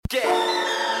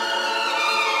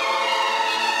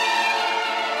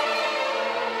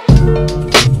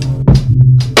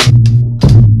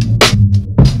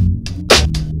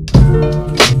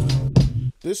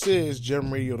This is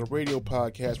Gem Radio, the radio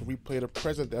podcast where we play the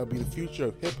present that will be the future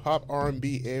of hip-hop,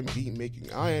 R&B, and beat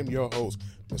making. I am your host,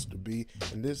 Mr. B,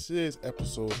 and this is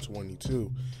episode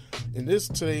 22. In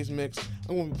today's mix,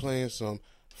 I'm going to be playing some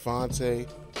Phonte,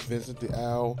 Vincent the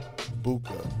Owl,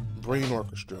 Buka, Brain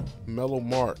Orchestra, Mellow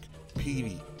Mark,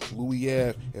 Petey, Louis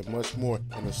Ave, and much more.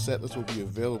 And the set list will be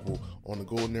available on the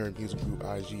Golden Era Music Group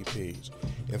IG page.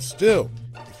 And still,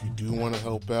 if you do want to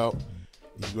help out,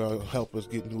 you gotta help us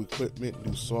get new equipment,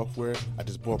 new software. I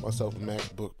just bought myself a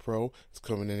MacBook Pro. It's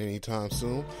coming in anytime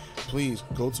soon. Please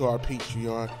go to our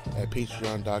Patreon at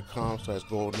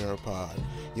patreon.com/goldenerapod.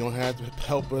 You don't have to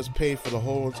help us pay for the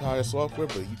whole entire software,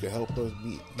 but you can help us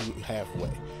meet you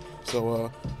halfway. So,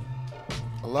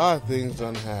 a lot of things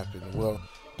done happened. Well,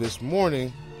 this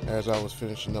morning, as I was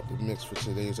finishing up the mix for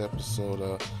today's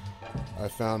episode, I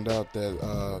found out that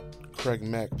Craig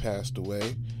Mack passed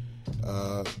away.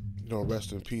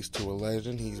 Rest in peace to a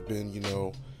legend. He's been,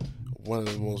 one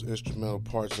of the most instrumental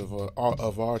parts of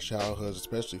our childhoods,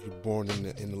 especially if you're born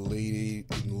in the late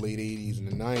 80s and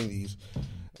the 90s.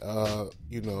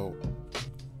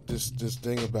 This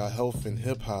thing about health and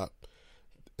hip hop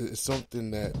is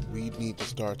something that we need to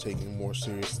start taking more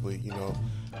seriously.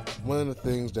 One of the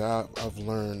things that I've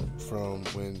learned from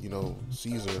when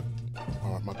Caesar,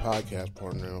 my podcast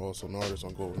partner and also an artist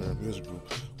on Golden Era Music Group,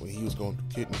 when he was going through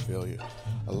kidney failure,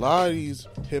 a lot of these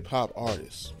hip-hop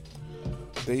artists,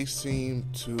 they seem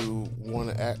to want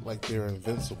to act like they're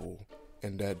invincible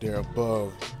and that they're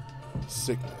above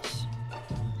sickness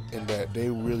and that they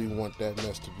really want that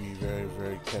mess to be very,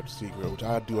 very kept secret, which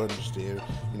I do understand.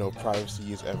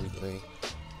 Privacy is everything,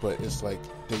 but it's like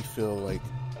they feel like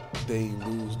they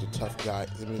lose the tough guy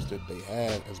image that they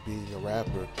had as being a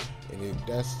rapper, and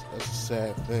that's a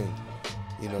sad thing.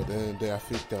 At the end of the day, I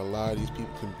think that a lot of these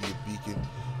people can be a beacon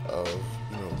of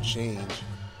change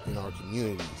in our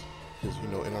communities, because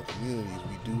in our communities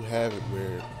we do have it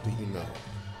where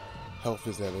health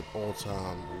is at an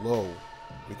all-time low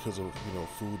because of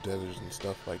food deserts and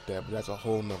stuff like that. But that's a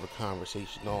whole nother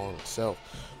conversation all in itself.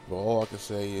 But all I can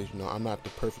say is I'm not the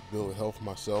perfect bill of health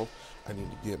myself. I need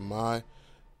to get my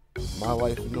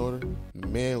life in order. The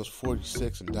man was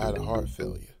 46 and died of heart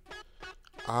failure.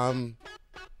 I'm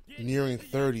nearing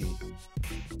 30,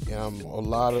 and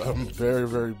I'm very,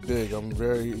 very big. I'm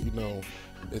very,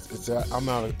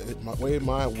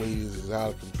 my weight is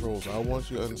out of control. So I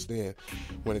want you to understand,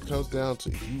 when it comes down to,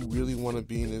 if you really want to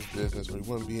be in this business, or you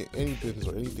want to be in any business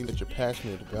or anything that you're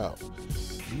passionate about,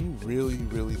 you really,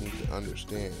 really need to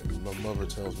understand. My mother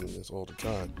tells me this all the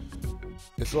time.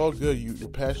 It's all good. You're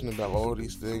passionate about all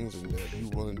these things, and that you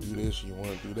want to do this, you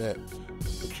want to do that,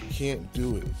 but you can't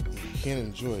do it. You can't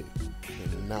enjoy it,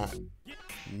 and you're not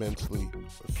mentally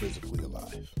or physically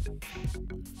alive.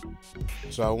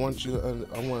 So I want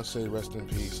to say rest in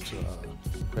peace to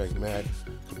Craig Mack.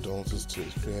 Condolences to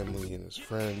his family and his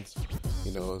friends.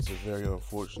 It's a very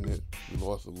unfortunate. We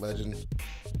lost a legend.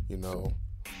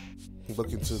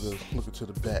 Look into the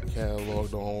back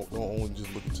catalog. Don't only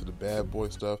just look into the bad boy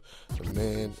stuff. The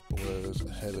man was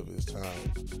ahead of his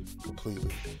time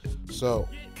completely. So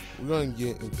we're gonna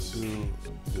get into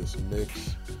this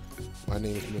mix. My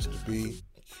name is Mr. B,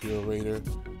 curator,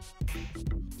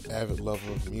 avid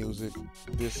lover of music.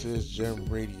 This is Gem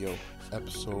Radio,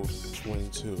 episode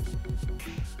 22.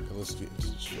 And let's get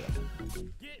into the show.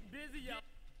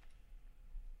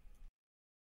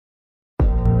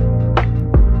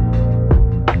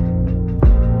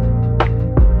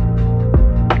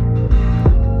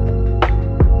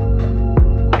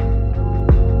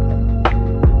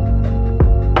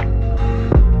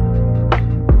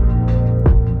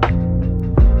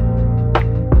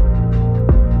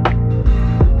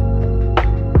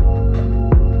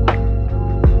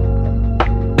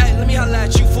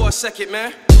 Second,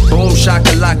 man. Boom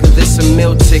shakalaka, this a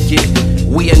meal ticket.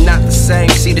 We are not the same.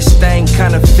 See, this thing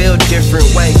kinda feel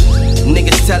different way.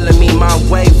 Niggas telling me my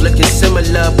wave looking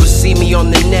similar, but see me on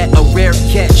the net, a rare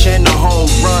catch and a home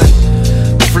run.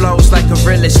 Flows like a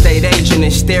real estate agent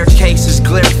and staircases,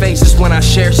 glare faces when I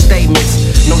share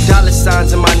statements. No dollar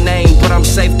signs in my name, but I'm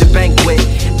safe to bank with.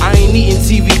 I ain't eating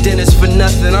TV dinners for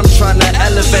nothing. I'm trying to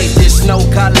elevate this. No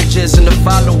colleges in the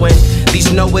following.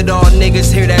 These know-it-all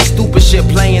niggas hear that stupid shit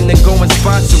playing, then go and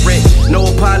sponsor it. No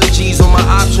apologies on my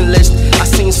option list. I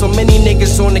seen so many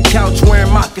niggas on the couch wearing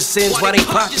moccasins while they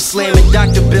pocket slamming.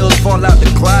 Dr. Bills fall out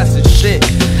the closet, shit.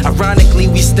 Ironically,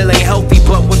 we still ain't healthy,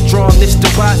 but withdrawn this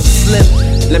deposit slip.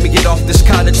 Let me get off this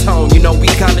kinda tone, we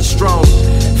kinda strong.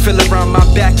 Feel around my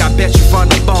back, I bet you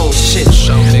find the bone, shit.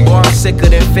 Boy, I'm sick sicker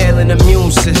than failing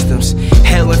immune systems.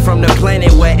 Hailing from the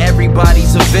planet where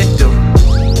everybody's a victim.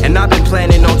 And I've been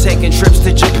planning on taking trips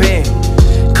to Japan.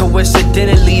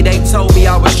 Coincidentally, they told me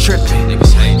I was tripping.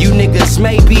 You niggas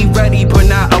may be ready, but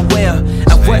not aware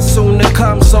of what's soon to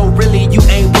come, so really you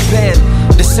ain't prepared.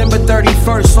 December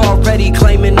 31st, already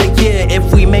claiming the year.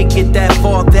 If we make it that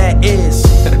far, that is.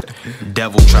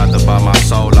 Devil tried to buy my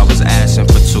soul, I was asking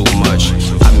for too much.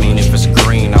 I mean, if it's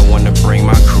green, I wanna bring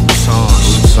my crew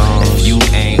songs. If you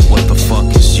ain't, what the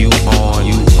fuck is you on?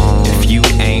 If you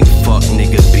ain't, fuck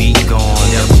nigga, be gone.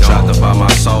 Devil tried to buy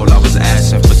my soul, I was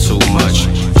asking for too much.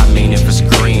 I mean, if it's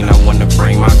green, I wanna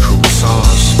bring my crew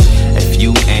songs. If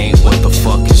you ain't, what the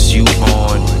fuck is you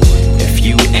on? If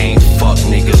you ain't, fuck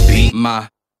nigga, beat my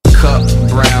cup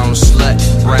brown, slut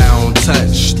brown,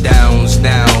 touchdowns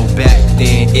now. Back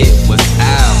then it was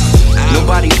out.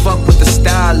 Nobody fuck with the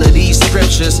style of these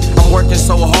scriptures. I'm working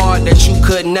so hard that you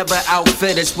could never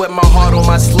outfit us. With my heart on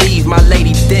my sleeve, my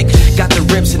lady thick. Got the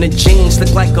rips in the jeans,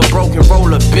 look like a broken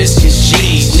roll of biscuits.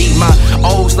 G's need my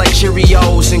O's like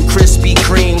Cheerios and Krispy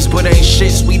Kremes, but ain't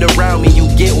shit sweet around me, you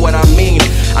get what I mean.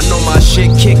 I know my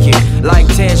shit kicking like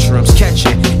tantrums,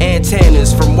 catching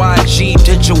antennas from YG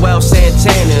to Joel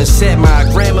Santana. Said my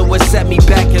grammar would set me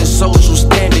back in social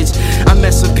standards. I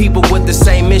met some people with the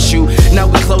same issue. Now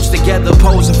we close together,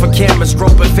 posing for cameras,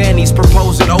 groping fannies,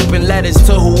 proposing open letters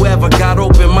to whoever got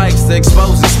open mics to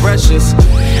expose expressions.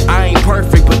 I ain't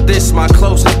perfect, but this my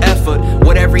closest effort.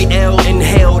 With every L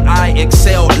inhaled, I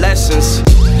excel lessons.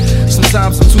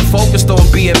 Sometimes I'm too focused on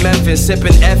BMFing,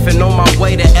 sipping effing on my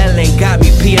way to Ellen, got me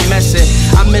PMSing.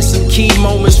 I miss some key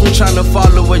moments from trying to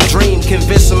follow a dream,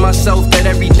 convincing myself that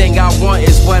everything I want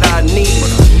is what I need.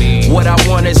 What I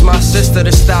want is my sister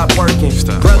to stop working,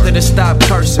 brother to stop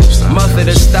cursing, mother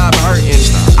to stop hurting.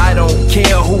 I don't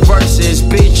care who verses,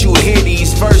 bitch, you hear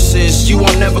these verses. You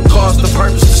won't never cause the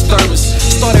purpose disturbance.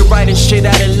 Started writing shit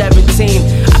at 11.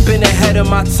 I've been ahead of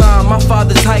my time. My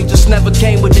father's hype just never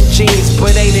came with the genes,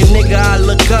 but ain't a nigga I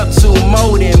look up to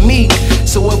more than me.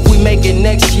 So if we make it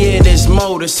next year, there's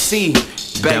more to see.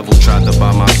 Devil tried to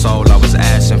buy my soul, I was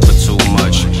asking for too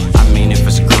much. I mean, if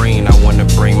it's green, I wanna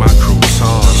bring my crew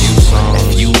songs.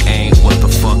 If you ain't, what the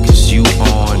fuck is you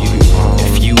on?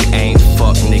 If you ain't,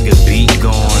 fuck nigga, be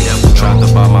gone. Devil tried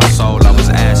to buy my soul, I was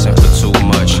asking for too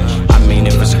much. I mean,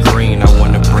 if it's green, I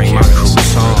wanna bring my crew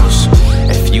songs.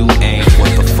 If you ain't,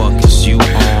 what the fuck is you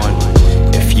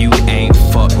on? If you ain't,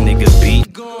 fuck nigga, be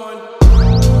gone.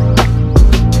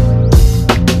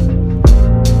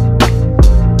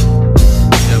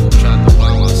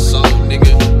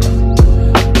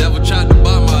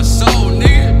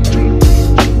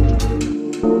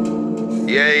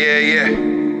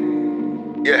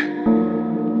 Yeah.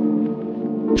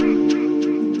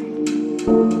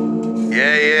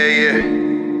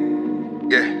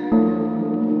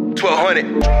 1200.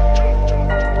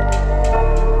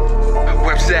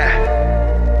 Website.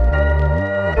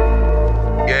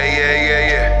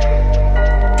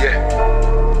 Yeah.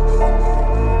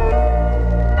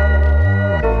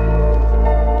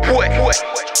 What?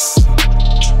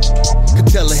 Could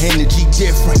tell the energy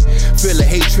different. Feel the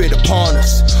hatred upon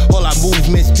us. All our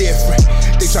movements different.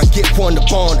 They try to get one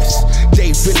upon us.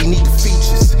 They really need the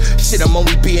features. Shit, I'm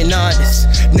only being honest.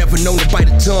 Never known to bite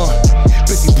a tongue.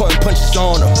 Busy putting punches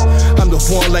on them. I'm the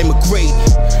one like McGrady.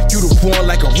 You the one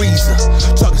like a Reza.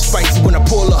 Talking spicy when I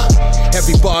pull up.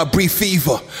 Every bar breathe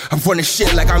fever. I'm running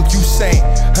shit like I'm Usain.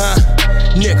 Huh?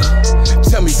 Nigga,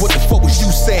 tell me what the fuck was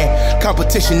you saying?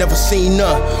 Competition never seen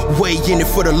none. Way in it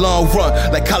for the long run.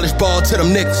 Like college ball to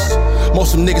them niggas.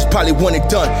 Most of them niggas probably want it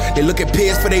done. They look at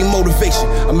peers for their motivation.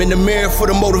 I'm in the mirror for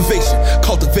the motivation.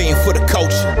 Cultivating for the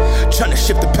culture. Trying to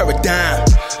shift the paradigm.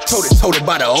 Told it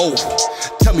by the oath.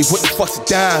 Tell me what the fuck's a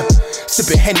dime.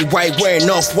 Sipping Henny white, wearing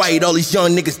off-white. All these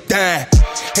young niggas dying.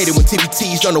 Hated when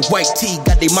TVT's on the white tee.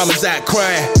 Got they mamas out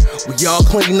crying. We all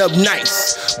clean up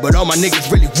nice. But all my niggas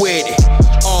really with it.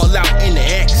 All out in the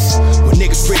X. When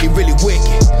niggas really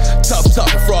wicked. Tough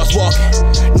talking, frost walking.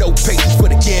 No patience for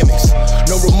the gimmicks.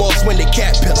 No remorse when they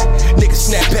cat pillin'. Niggas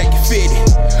snap back and fit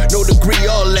it. No degree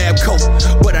or lab coat,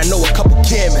 but I know a couple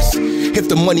chemists. If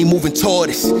the money moving toward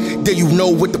us, then you know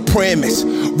what the premise.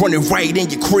 Running right in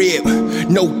your crib.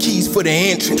 No keys for the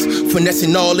entrance.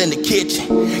 Finessing all in the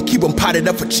kitchen. Keep them potted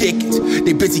up for chickens.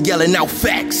 They busy yelling out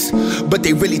facts, but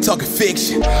they really talking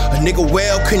fiction. A nigga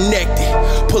well connected.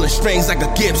 Pulling strings like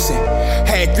a Gibson.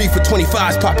 Had 3 for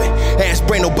 25s popping. Ask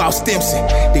Brain about Stimson.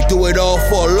 They do it all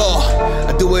for law.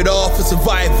 I do it all for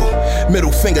survival.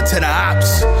 Middle finger to the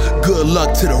ops. Good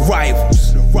luck to the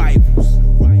rivals.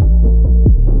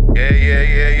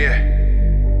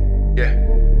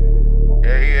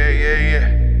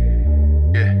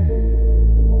 Yeah.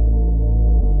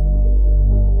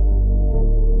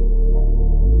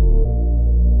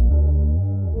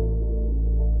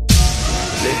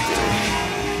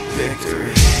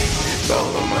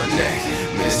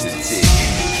 Mr. T,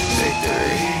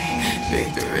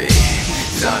 victory.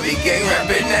 Zombie gang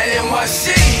rapping that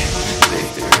NYC.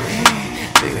 Victory.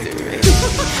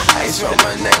 Ice on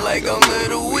my neck like I'm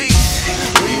Little Weeks.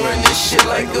 We run this shit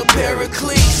like a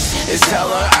Pericles. It's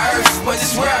hell on earth, but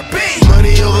it's where I be.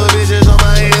 Money over bitches on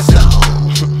my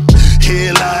headstone.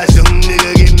 Here lies young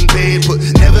nigga getting paid, but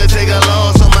never take a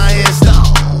loss on my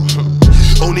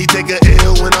headstone. Only take a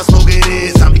L when I'm smoking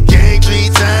it. I'm gang 3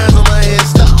 times on my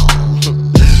headstone.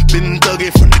 Been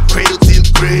thugging from the cradle to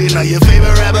the grave. Now your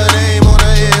favorite rapper name on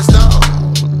a headstone.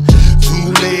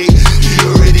 Too late, you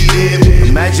already there.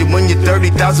 Imagine when you're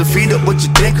 30,000 feet up, what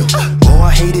you think of? Oh,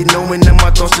 I hated knowing that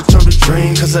my thoughts would turn to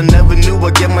dream, cause I never knew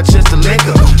I'd get my chance to link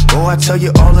up. Oh, I tell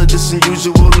you all of this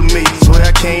unusual to me. Swear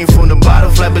I came from the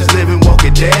bottom, flappers living,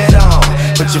 walking dead on.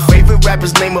 Put your favorite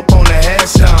rapper's name up on the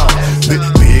headstone.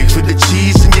 Big for the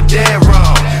cheese and you're dead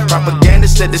wrong. Propaganda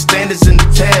set the standards in the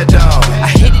tear down. I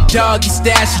hit it, dog, you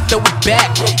stash, you throw it back.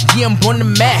 Yeah, I'm on the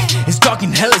Mac. It's dark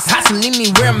and hell, it's hot, so leave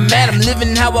me where I'm at. I'm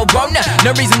living how I want now.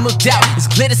 No reason looked out, it's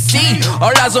clear to see.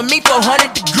 All eyes on me,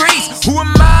 400 degrees. Who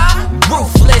am I?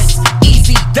 Ruthless,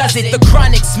 easy does it. The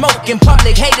chronic smoke in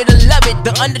public, hated to love it.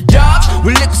 The underdog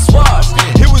with liquor swabs.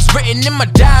 It was written in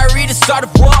my diary to start a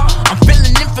war. I'm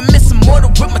feeling infamous,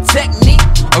 immortal with my technique.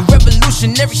 A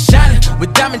revolutionary shining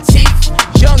with diamond teeth.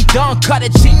 Young Don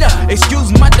Cartagena,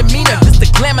 excuse my demeanor. This the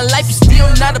glamour life, you still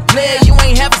not a player. You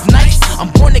ain't half as nice.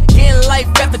 I'm born again, life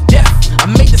after death. I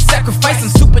made the sacrifice, I'm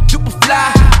super duper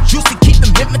fly. Used to keep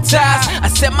them hypnotized. I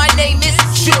said my name is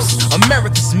Juice,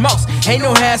 America's most. Ain't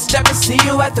no half stepping, see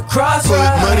you at the crossroads.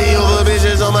 Put money over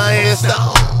bitches on my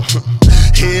headstone.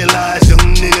 Here lies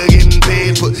young nigga getting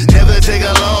paid, but never take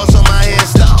a loss on my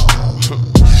headstone.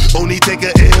 Only take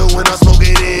a L when I'm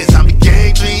smoking it. I'm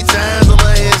gang 3 times on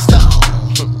my headstone.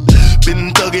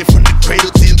 Been thugging from the cradle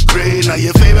to the grave. Now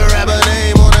your favorite rapper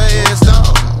name on a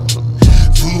headstone.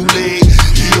 Too late,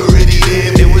 you already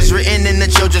lived. It was written in the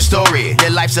children's story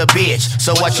that life's a bitch,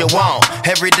 so what you want?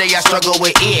 Every day I struggle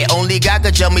with it. Only God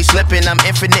could jump me slipping. I'm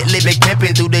infinitely big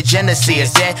pimping through the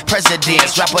genesis. Dead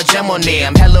presidents, drop a gem on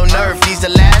them. Hello nerve, these the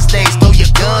last days. Throw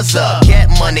your guns up. Get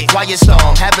money, quiet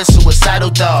storm, having suicidal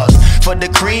thoughts. For the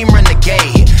cream,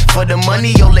 renegade. For the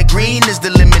money, Ole Green is the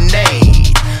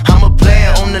lemonade. I'm a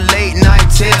player on the late night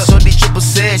tip. So the triple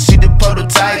said she the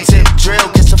prototype. Tip drill,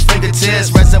 kiss her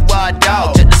fingertips. Reservoir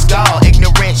dog, check the skull.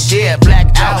 Ignorant shit,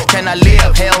 black out. Can I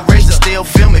live? Hellraiser still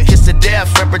filming. Kiss to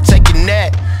death, rep protect your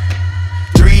neck.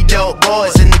 3 dope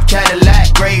boys in the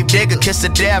Cadillac. Grave digger, kiss to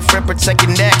death, rep protect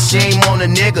your neck. Shame on a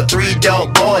nigga. 3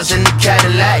 dope boys in the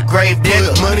Cadillac. Grave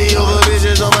digger. Put money over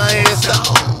bitches on my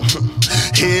headstone.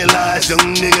 Here lies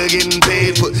young nigga getting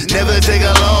paid, but never take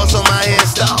a loss on my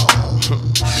headstone.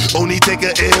 Only take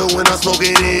a L when I'm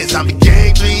smoking it. I'm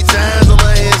gang 3 times on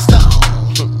my headstone.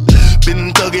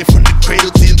 Been thugging from the cradle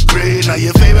to the grave. Now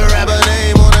your favorite rapper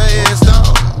name on a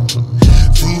headstone.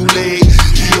 Too late,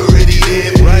 you already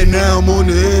lived. Right now I'm on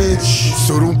the edge,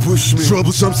 so don't push me.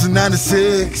 Troublesome to 9 to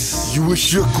 6. You a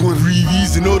shook one,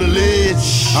 breeze and know the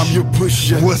ledge. I'm your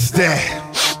pusher. What's that?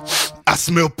 I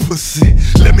smell pussy.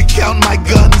 Let me count my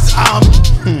guns.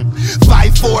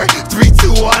 5, 4, 3,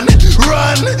 2, 1.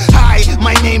 Run. Hi,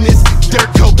 my name is Dirk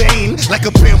Cobain. Like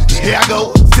a pimp, here I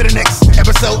go to the next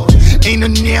episode. Ain't no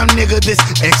damn nigga this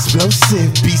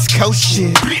explosive. Beast Coast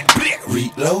shit.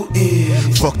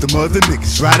 Reloaded. Fuck them other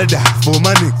niggas. Ride or die for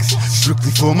my niggas.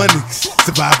 Strictly for my niggas.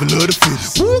 Survival of the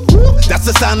fittest. That's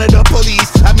the sound of the police.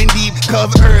 I'm in deep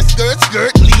cover earth.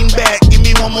 Skirt, lean back. Give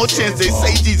me one more chance. They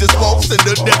say Jesus walks and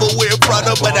the devil wear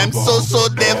Prada, but I'm so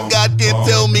deaf. God can't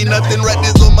tell me nothing. Right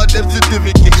there's on my death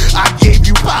certificate. I gave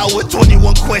you power.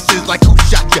 21 questions like who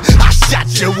shot you? I shot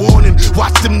you. Warning.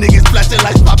 Watch them niggas flashing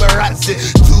like paparazzi.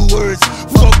 2 words.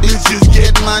 Fuck bitches,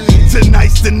 get money.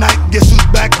 Tonight's the night. Guess who's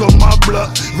back on my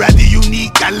block? Rather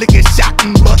unique. I lick a shot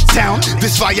in Bucktown.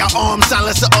 This firearm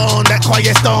silencer on that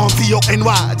quiet storm.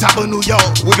 T-O-N-Y. Top of New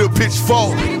York with a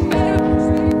pitchfork.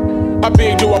 How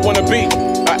big do I wanna be?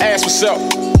 I ask myself.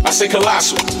 I say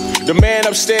colossal. The man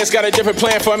upstairs got a different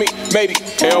plan for me. Maybe.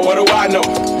 Hell, what do I know?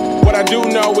 What I do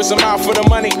know is I'm out for the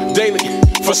money daily.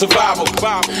 For survival.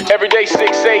 Every day 6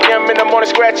 a.m. in the morning,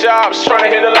 scratch jobs, trying to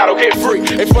hit a lotto, get free.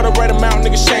 And for the right amount,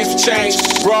 niggas change for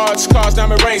change. Broads, cars,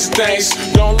 diamond rings and things.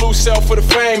 Don't lose self for the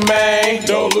fame, man.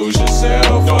 Don't lose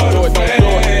yourself for the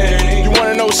fame. You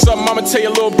wanna know something? I'ma tell you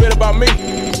a little bit about me.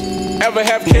 Ever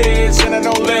have kids and I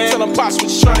don't live? Tell them pops what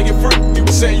you trying to get free. You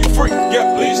can say you free.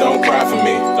 Yeah, please don't cry for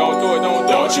me. Don't do it,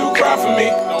 don't you cry for me.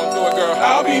 Don't do it, girl.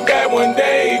 I'll be back one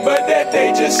day, but that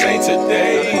day just ain't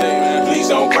today. Please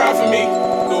don't cry for me.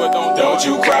 Don't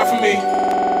you cry for me.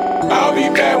 I'll be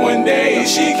back one day.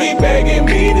 She keep begging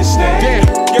me to stay.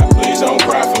 Yeah, please don't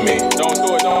cry for me.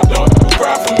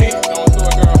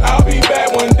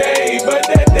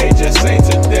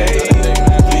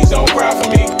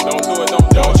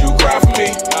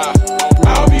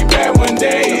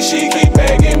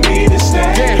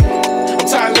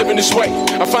 this way.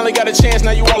 I finally got a chance,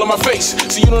 now you all in my face.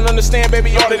 So you don't understand,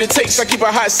 baby, all that it takes. I keep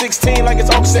a hot 16 like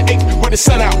it's August the 8th with the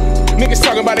sun out. Niggas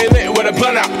talking about they lit with a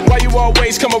blunt out. Why you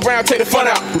always come around, take the fun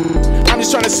out? I'm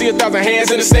just trying to see 1,000 hands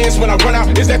in the stands when I run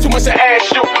out. Is that too much to ask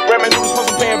you? Ramen noodles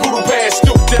supposed to paying voodoo pass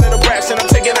too. Dead in the raps and I'm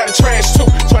taking out the trash too.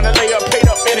 Trying to lay up, paid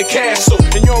up in a castle.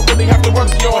 And you don't really have to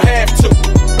work, you don't have to.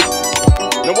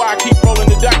 Know why I keep rolling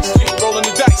the dice,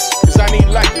 cause I need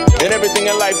life. And everything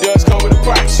in life does come with a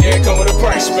price. Yeah, come with a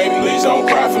price, baby. Please don't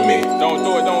cry for me. Don't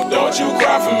do it, don't you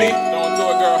cry for me. Don't do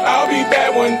it, girl. I'll be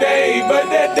back one day, but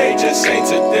that day just ain't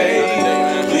today.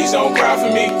 Please don't cry for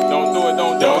me. Don't do it,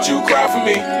 don't you cry for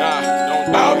me.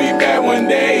 Nah, I'll be back one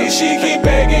day. She keep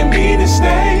begging me to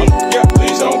stay. Yeah,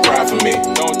 please don't cry for me.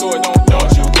 Don't do it,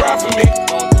 don't you cry for me.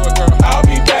 Don't do it, girl. I'll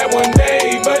be back one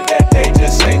day, but that day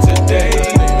just ain't today.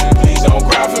 Don't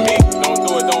cry for me. Don't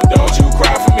do it, don't you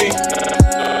cry for me.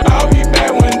 I'll be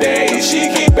back one day. She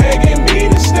keep begging me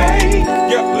to stay.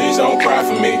 Yeah, please don't cry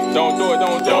for me. Don't do it,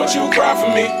 don't you cry for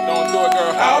me. Don't do it,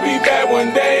 girl. I'll be back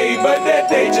one day, but that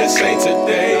day just ain't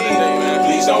today.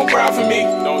 Please don't cry for me.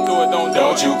 Don't do it,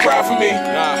 don't you cry for me.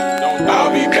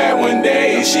 I'll be back one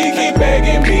day. She keep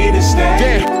begging me to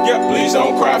stay. Yeah, please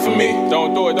don't cry for me.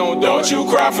 Don't do it, don't you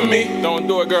cry for me. Don't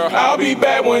do it, girl. I'll be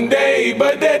back one day,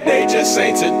 but that day just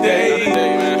ain't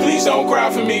today. Please don't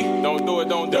cry for me. Don't do it,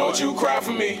 don't you cry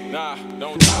for me. Nah,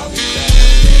 don't. I'll be back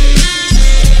one day.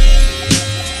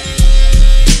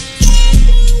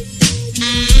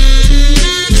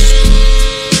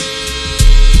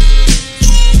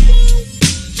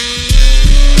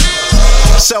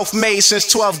 Self-made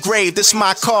since 12th grade, this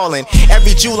my calling.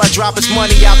 Every jewel I drop is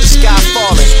money out the sky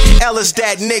falling. L is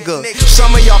that nigga.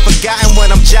 Some of y'all forgotten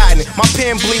when I'm jotting. My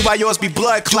pen bleed while yours be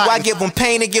blood clot. I give them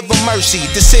pain and give them mercy.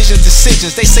 Decisions.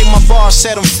 They say my bars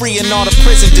set them free in all the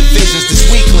prison divisions. This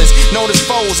weaklings, known as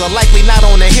foes, are likely not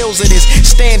on the hills of this.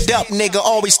 Stand up, nigga,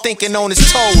 always thinking on his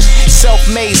toes.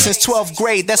 Self-made since 12th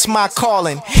grade, that's my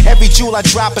calling. Every jewel I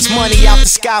drop is money out the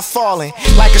sky falling.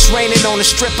 Like it's raining on a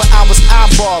stripper, I was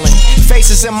eyeballing.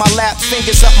 Faces in my lap,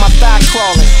 fingers up my thigh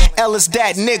crawling. L is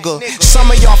that nigga.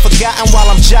 Some of y'all forgotten while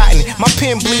I'm jotting. My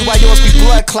pen bleed while yours be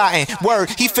blood clotting.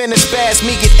 Word, he finna spaz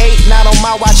me get 8. Not on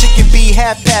my watch, it can be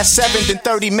 7:30, then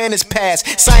 30 minutes pass.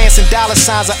 Science and dollar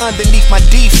signs are underneath my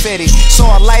D fitted. Saw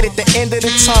a light at the end of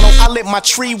the tunnel, I lit my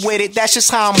tree with it. That's just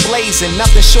how I'm blazing,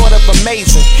 nothing short of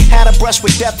amazing. Had a brush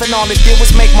with death and all it did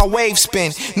was make my wave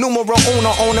spin. Numero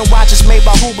uno, owning watches made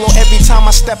by Hublot. Every time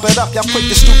I step it up, y'all quick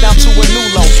to stoop down to a new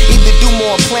low. Either do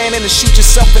more planning or shoot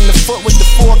yourself in the foot with the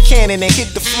 4 cannon and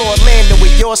hit the floor landing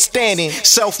where you're standing.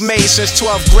 Self-made since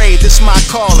 12th grade, this my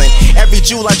calling. Every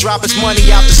jewel I drop is money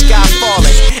out the sky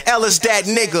falling. L is that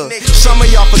nigga. Some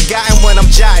of y'all forgotten when I'm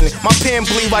jotting. My pen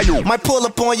bleed while you might pull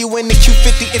up on you in the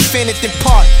Q50 Infinity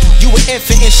Park. You an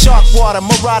infant in shark water,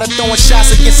 marauder throwing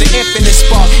shots against an infinite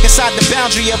spark. Inside the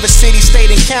boundary of a city,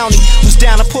 state, and county. Who's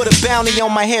down to put a bounty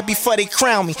on my head before they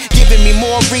crown me? Giving me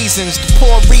more reasons to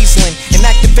pour Riesling and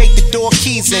activate the door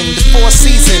keys in the 4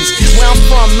 seasons. Where I'm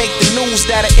from, make the news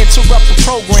that'll interrupt the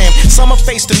program. Some will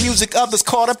face the music, others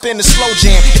caught up in the slow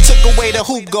jam. It took away the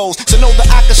hoop goals, so know that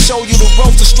I can show you the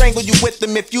ropes to strangle you with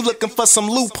them if you looking for some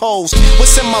loopholes.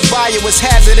 What's in my bio is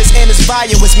hazardous and it's bio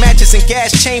is matches and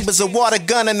gas chambers. A water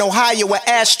gun in Ohio, an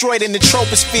asteroid in the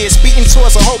troposphere, speeding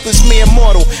towards a hopeless mere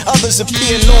mortal. Others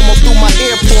appear normal through my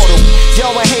ear portal.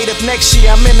 Y'all will hate if next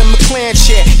year I'm in the McLaren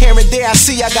chair. Here and there I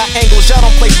see I got angles, y'all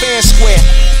don't play fair and square.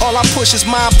 All I push is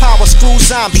mind power, screw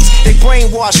zombies. They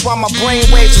brainwash while my brain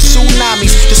waves are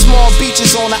tsunamis. The small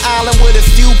beaches on the island with a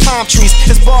few palm trees.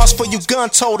 It's bars for you gun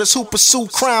toters who pursue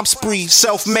crime sprees.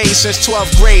 Self-made since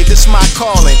 12th grade, this my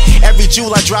calling. Every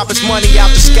jewel I drop is money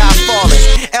out the sky falling.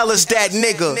 L is that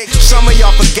nigga. Some of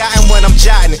y'all forgotten when I'm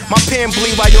jotting. My pen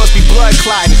bleed while yours be blood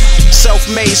clotting.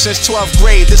 Self-made since 12th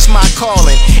grade, this my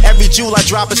calling. Every jewel I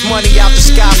drop is money out the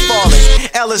sky falling.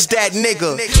 L is that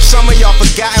nigga. Some of y'all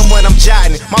forgotten when I'm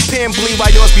jotting. My pen bleed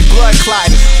while yours be blood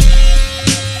clotting.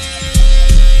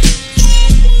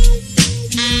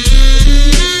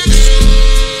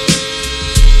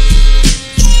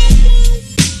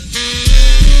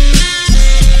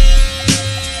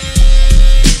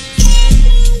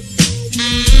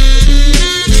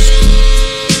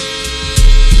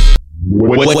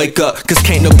 Wake up, cause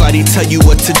can't nobody tell you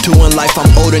what to do in life.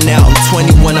 I'm older now, I'm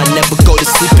 21, I never go to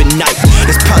sleep at night.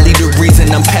 It's probably the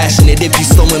reason I'm passionate. If you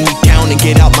slowing me down and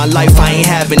get out my life, I ain't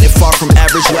having it. Far from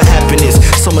average, what happiness?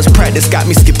 So much practice got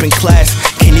me skipping class.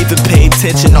 Can't even pay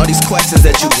attention. All these questions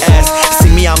that you ask.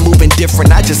 See me, I'm moving different,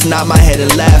 I just nod my head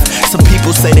and laugh. Some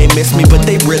people say they miss me, but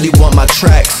they really want my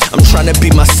tracks. I'm trying to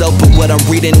be myself, but what I'm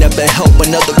reading never help.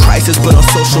 Another crisis, but on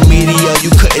social media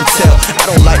you couldn't tell. I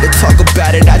don't like to talk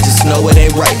about it, I just know it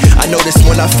ain't right. I notice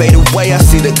when I fade away, I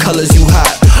see the colors you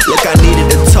hide. Look, I needed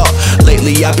to talk.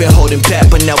 Lately I've been holding back,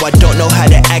 but now I don't know how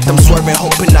to act. I'm swerving,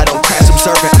 hoping I don't crash.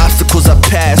 Observing obstacles I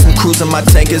pass. I'm cruising, my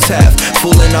tank is half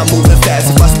full and I'm moving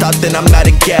fast. If I stop, then I'm out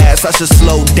of gas. I should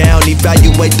slow down,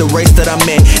 evaluate the race that I'm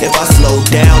in. If I slow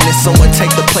down, then someone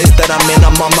take the place that I'm in.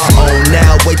 I'm on my own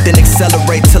now. Wait, then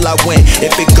accelerate till I win.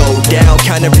 If it go down,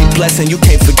 count every blessing, you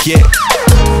can't forget.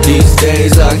 These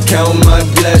days I count my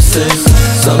blessings.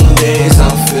 Some days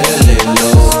I'm feeling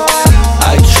low.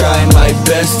 I try my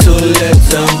best to let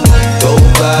them go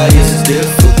by, it's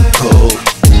difficult.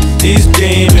 These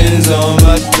demons on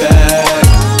my back,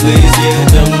 please get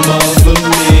them off of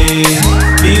me.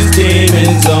 These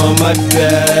demons on my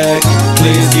back,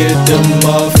 please get them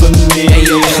off of me. Hey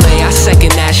yo, play, I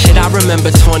second that shit. I remember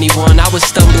 21, I was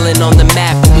stumbling on the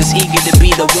map, but was eager to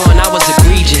be the one. I was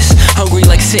egregious, hungry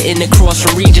like sitting across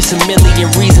from Regis. A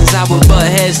million reasons I would butt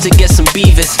heads to get some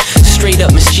beavers. Straight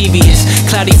up mischievous,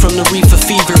 cloudy from the reefer,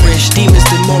 feverish. Demons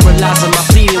demoralizing my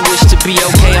fleeting wish to be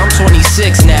okay. I'm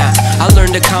 26 now, I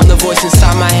learned to calm the voice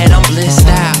inside my head, I'm blissed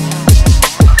out.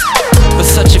 But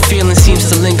such a feeling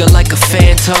seems to linger like a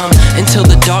phantom, until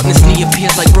the darkness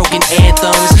reappears like broken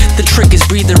anthems. The trick is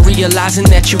breathing, realizing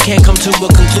that you can't come to a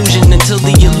conclusion until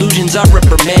the illusions are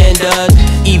reprimanded.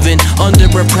 Even under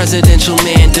a presidential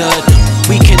mandate,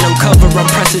 we can uncover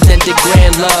unprecedented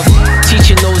grand love,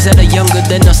 teaching those that are younger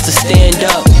than us to stand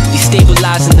up,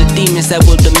 destabilizing the demons that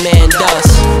will demand us.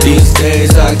 These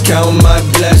days I count my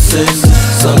blessings.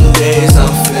 Some days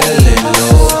I'm feeling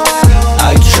low.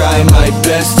 I try my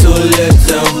best to let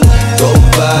them go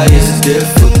by, it's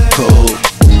difficult.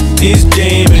 These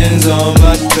demons on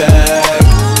my back,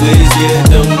 please get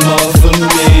them off of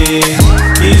me.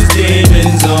 These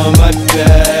demons on my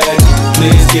back,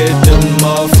 please get them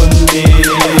off of me.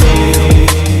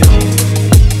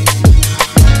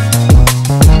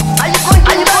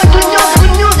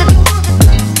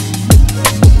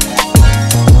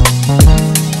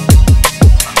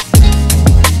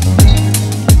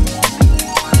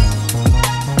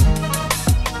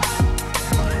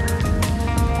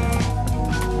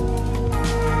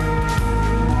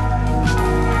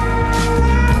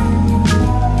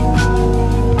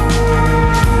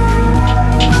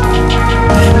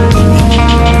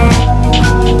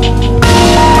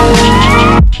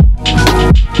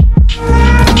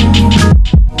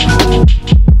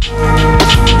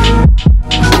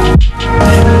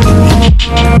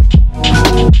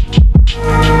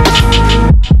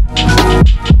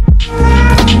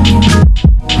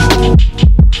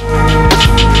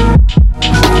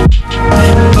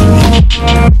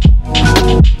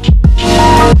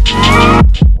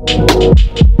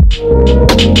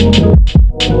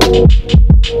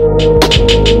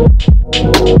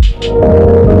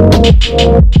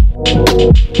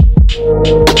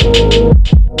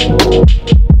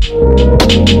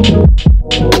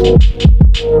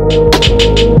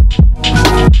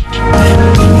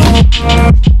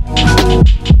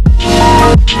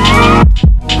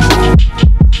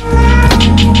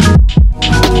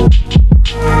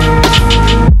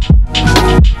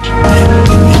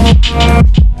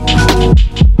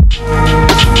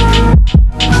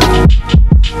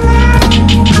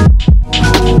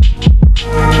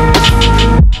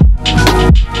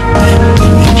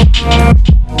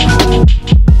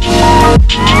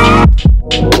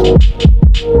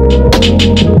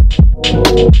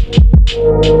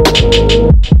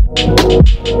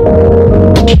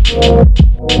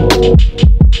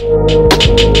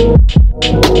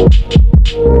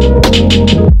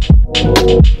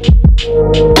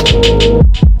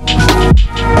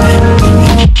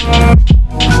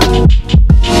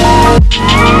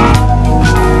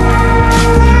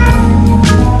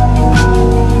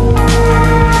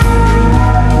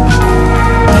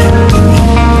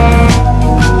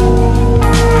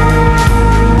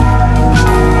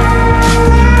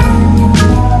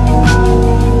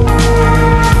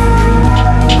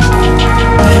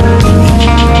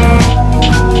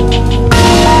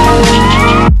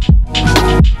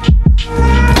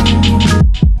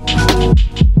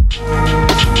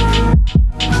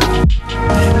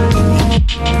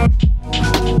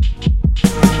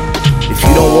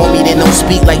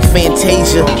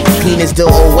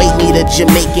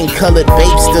 Jamaican colored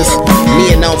babesters.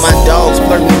 Me and all my dogs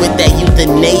flirting with that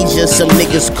euthanasia. Some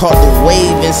niggas caught the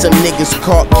wave and some niggas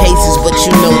caught cases, but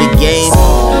you know the game.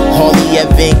 Hardly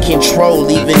ever in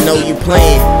control, even though you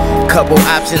playing. Couple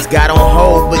options got on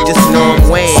hold, but just know I'm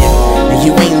weighing.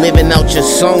 You ain't living out your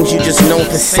songs, you just known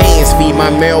for sayings. Feed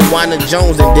my marijuana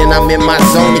Jones and then I'm in my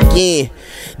zone again.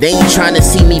 They ain't tryna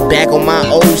see me back on my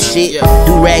old shit.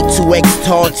 Do-rag 2X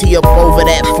tall tee up over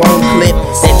that phone clip.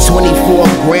 That 24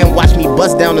 gram, watch me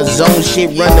bust down the zone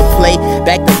shit. Run the play,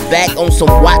 back to back on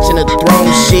some watching the throne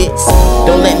shit.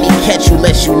 Don't let me catch you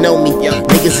unless you know me.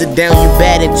 Niggas are down you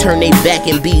bad and turn they back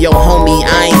and be your homie.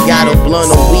 I ain't got a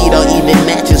blunt or weed or even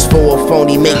matches for a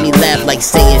phony. Make me laugh like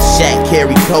saying Shaq,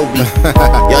 Kerry, Kobe.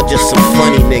 Y'all just some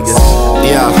funny niggas.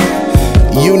 Yeah.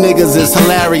 You niggas is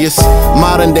hilarious,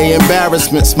 modern day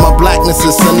embarrassments. My blackness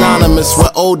is synonymous with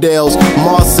Odell's,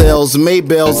 Marcel's,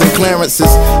 Maybells, and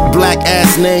Clarence's. Black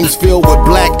ass names filled with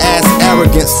black ass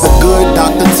arrogance. The good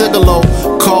Dr. Tigolo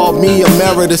called me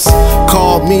emeritus,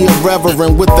 called me a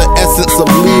reverend with the essence of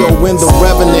Leo in The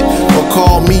Revenant, or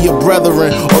call me a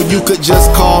brethren, or you could just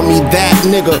call me that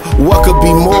nigga. What could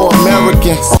be more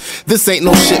American? This ain't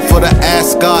no shit for the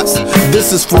ascots.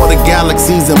 This is for the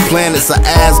galaxies and planets of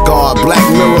Asgard. Black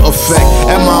Mirror effect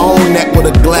at my own neck with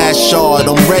a glass shard.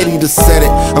 I'm ready to set it.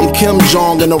 I'm Kim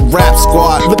Jong in a rap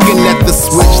squad, looking at the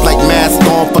switch like mask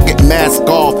on, fuck it, mask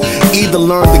off. Either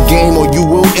learn the game or you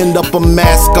will end up a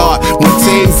mascot. When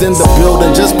Tay's in the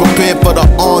building, just prepare for the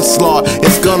onslaught.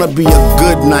 It's gonna be a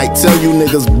good night. Tell you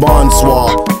niggas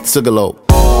bonsoir. Tigolo.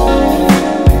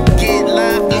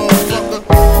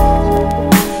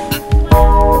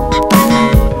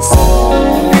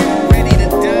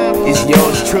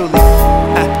 Yours truly,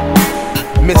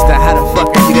 Mr. How the fuck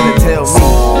are you gonna tell me?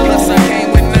 Plus I came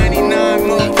with 99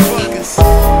 motherfuckers.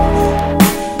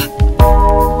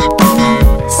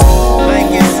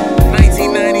 Like it's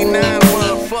 1999,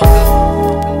 motherfucker.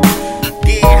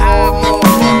 Get high,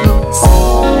 motherfucker.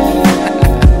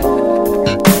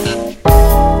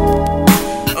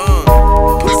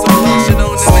 Put some lotion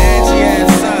on them ashy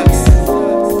ass socks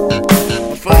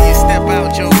before you step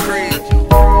out your crib.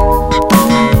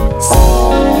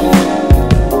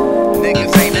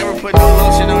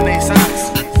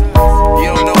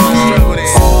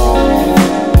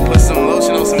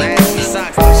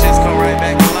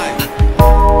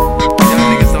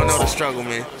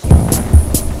 Man.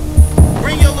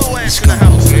 Bring your little ass in the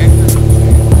house, man.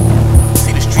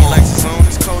 See the street lights is on,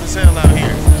 it's cold as hell out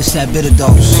here. It's that bitter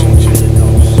dose.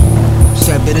 It's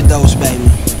that bitter dose, baby.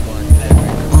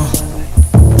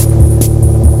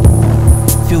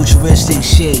 Futuristic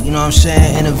shit, you know what I'm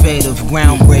saying? Innovative,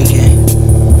 groundbreaking.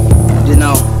 You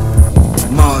know,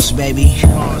 Mars, baby.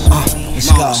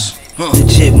 Let's go.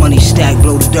 Legit money stack,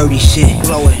 blow the dirty shit.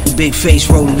 Blow it. The big face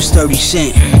roller was 30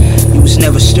 cent. You was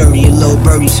never sturdy, a little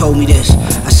birdie told me this.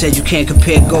 I said you can't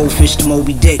compare goldfish to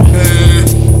Moby Dick.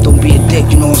 Don't be a dick,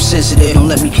 you know I'm sensitive. Don't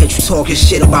let me catch you talking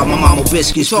shit about my mama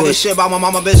biscuits. Talking shit about my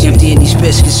mama biscuits. Emptying these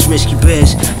biscuits, risky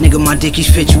biz. Nigga, my dickies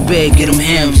fit you big, get them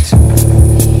hemmed.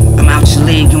 I'm out your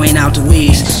league, you ain't out the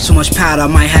weeds. So much powder, I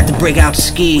might have to break out the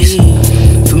skis.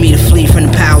 For me to flee from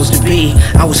the powers to be.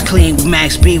 I was clean, but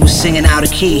Max B was singing out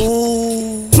of key.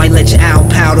 Might let your owl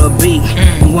powder a beat.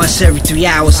 And once every 3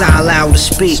 hours I allow her to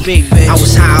speak. I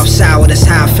was high off sour, that's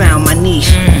how I found my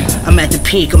niche. I'm at the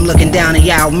peak, I'm looking down at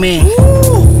Yao Ming.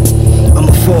 I'm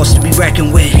a force to be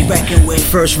reckoned with.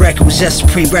 First record was just a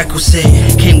prerequisite.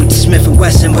 Came with the Smith &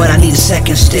 Wesson, but I need a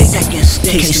second stick.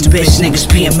 Case the bitch niggas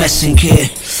PMSing,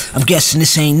 kid. I'm guessing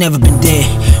this ain't never been dead.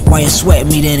 Why you sweating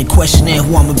me then and questioning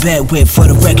who I'm in bed with? For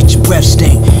the record, your breath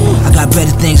stink. I got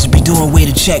better things to be doing, way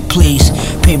to check, please.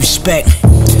 Pay respect.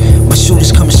 My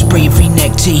shooters come and spray your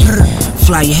V-neck tee.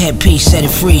 Fly your headpiece, set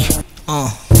it free.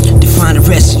 Define the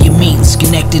rest of your meat and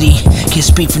Schenectady. Can't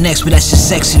speak for next, but that's just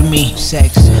sexy to me.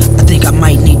 I think I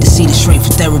might need to see this straight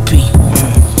for therapy.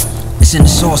 It's in the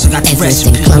sauce, I got the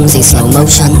recipe. Clumsy slow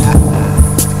motion.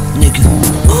 Nigga,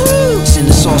 it's in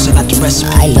the sauce, I got the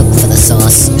recipe. I look for the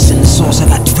sauce. It's in the sauce, I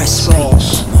got the recipe.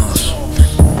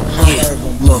 Yeah,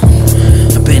 look,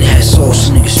 I been had sauce,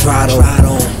 niggas dried on.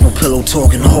 No pillow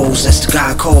talking hoes, that's the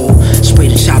guy cold. Spray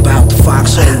the chopper out the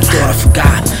foxhole, thought I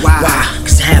forgot. Why?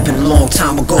 Cause it happened a long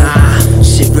time ago.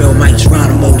 Shit real Mike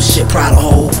Geronimo, the shit Prada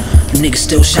hole. You niggas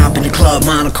still shop in the club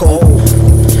Monaco.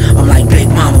 I'm like Big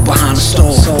Mama behind the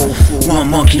stove. One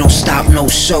monkey don't stop, no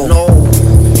show.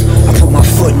 I put my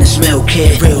foot in this milk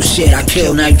kid. Real shit I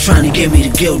kill, now you trying to give me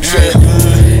the guilt trip.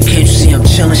 Can't you see I'm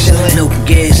chillin', milk and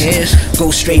gas.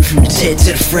 Go straight from the tit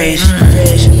to the fridge.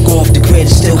 Go off the grid and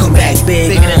still come back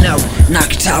big.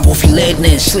 Knock your top off your lid and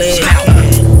then slid.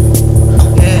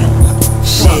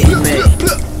 Shit, man.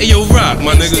 Hey yo, Rock,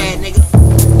 my nigga.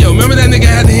 Yo, remember that nigga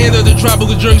had the hand of the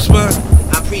tropical drink spot?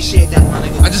 I appreciate that, my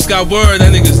nigga. I just got word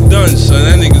that nigga's done, son.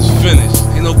 That nigga's finished.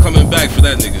 Ain't no coming back for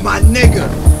that nigga. My nigga.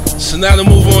 So now to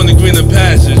move on to greener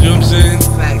pastures, you know what I'm saying?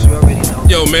 Facts, we already know.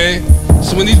 Yo, man.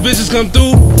 So when these bitches come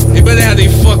through, they better have their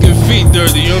fucking feet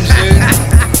dirty, you know what I'm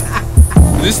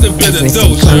saying? This the bitter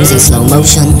dose, Comes in slow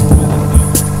motion.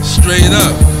 Straight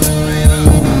up.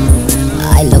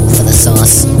 I look for the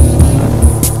source.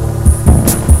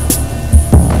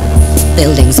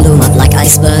 Buildings loom up like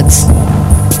icebergs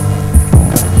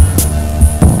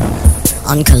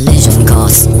on collision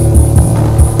course.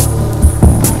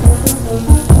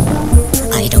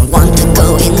 I don't want to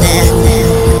go in there.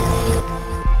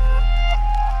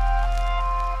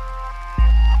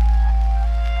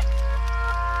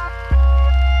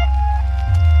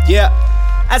 Yeah,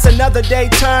 as another day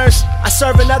turns, I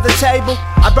serve another table.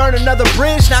 I burn another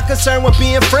bridge, not concerned with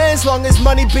being friends. Long as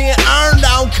money being earned,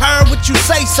 I don't care what you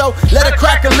say. So let a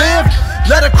cracker live,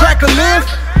 let a cracker live.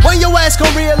 When your ass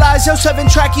gon' realize your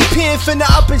 7-track EP ain't finna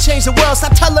up and change the world.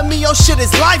 Stop telling me your shit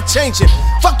is life-changing.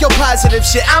 Fuck your positive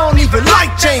shit, I don't even like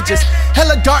changes.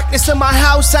 Hella darkness in my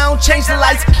house, I don't change the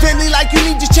lights. Feeling like you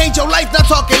need to change your life, not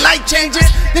talking light changes.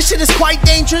 This shit is quite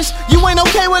dangerous, you ain't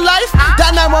okay with life?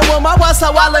 That 911, my wife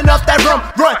start wildin' off that run.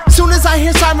 Soon as I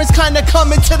hear sirens kinda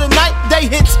coming to the night, day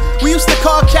hits. We used to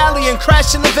call Cali and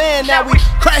crash in the van. Now we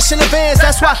crash in the vans,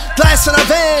 that's why glass in our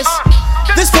vans.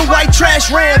 This for white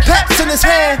trash ran, Peps in his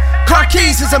hand. Car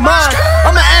keys is a mine,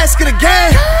 I'ma ask it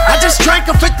again. I just drank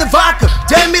a 50 vodka,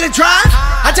 damn me to drive.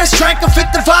 I just drank a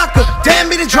 50 vodka, damn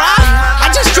me to drive.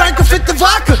 I just drank a 50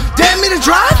 vodka, damn me to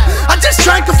drive. I just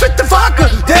drank a 50 vodka,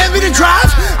 damn me to drive.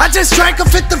 I just drank a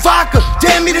 50 vodka,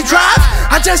 damn me to drive.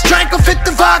 I just drank a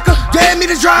 50 vodka, damn me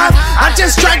to drive. I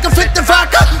just drank a 50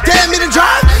 vodka, damn me to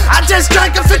drive. I just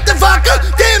drank a 50 vodka,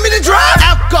 damn me to drive.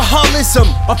 Alcoholism,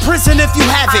 a prison if you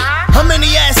have it. How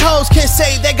many assholes can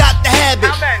say they got the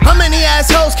habit? How many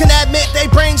assholes can admit they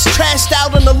brains trashed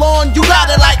out on the lawn? You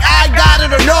got it like I got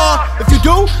it or no? If you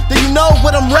do, then you know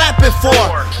what I'm rapping for.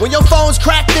 When your phone's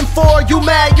cracked in 4, you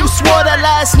mad, you swore that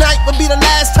last night would be the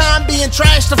last time being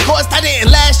trashed. Of course, that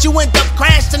didn't last, you end up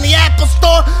crashed in the Apple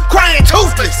store, crying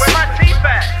toothless.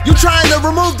 You trying to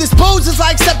remove this booze is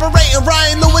like separating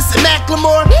Ryan Lewis and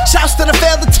Macklemore. Shouts to the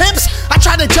failed attempts. I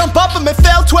tried to jump up and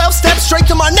fell 12 steps straight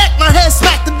to my neck, my head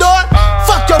smacked the door.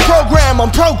 Fuck your program,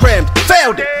 I'm programmed,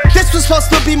 failed it. This was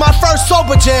supposed to be my first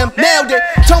sober jam, nailed it.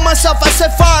 Told myself I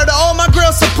set fire to all my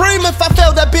girls supreme if I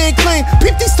failed at being clean.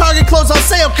 Peep these Target clothes on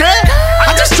sale, okay?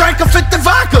 I just drank a 50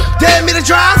 vodka, damn me to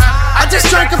drive. I just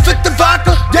drank a 50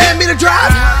 vodka, damn me to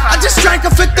drive. I just drank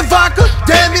a 50 vodka,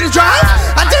 damn me to drive.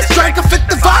 I just drank a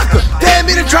 50 vodka, damn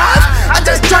me to drive. I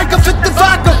just drank a 50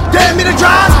 vodka, damn me to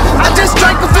drive. I just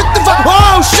drank a 50 vodka.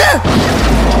 Oh shit!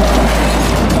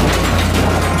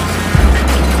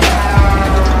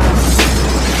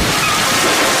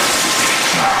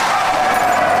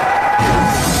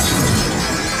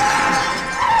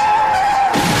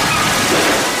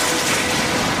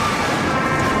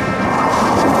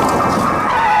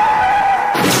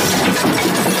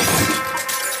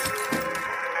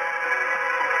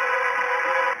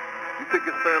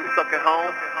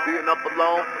 Being up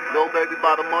alone, no baby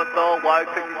about a month old. Why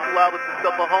it take you 2 hours to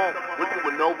suffer home? With you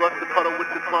with no rush to cuddle with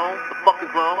your clone? The fuck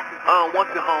is wrong? I don't want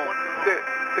you home. Shit,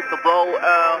 take the roll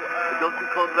out. And don't you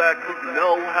come back till you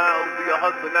know how. Be your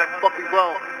husband, that's fucking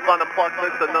wrong. Find a part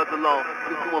place another loan.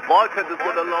 Just you and bartenders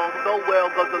get along so well,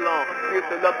 goes along. See if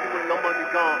they love you when no money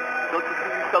gone. Don't you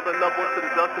see each other love once to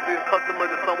the dust to be a customer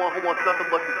to someone who wants nothing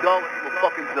but to go? You a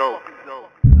fucking dope.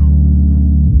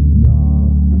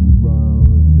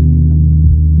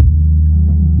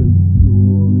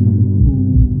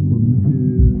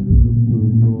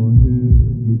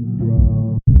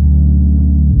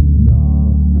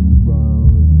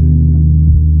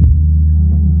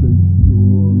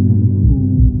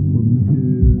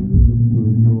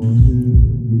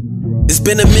 It's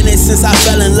been a minute since I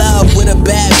fell in love with a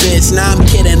bad bitch. Nah, I'm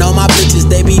kidding, all my bitches,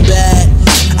 they be bad.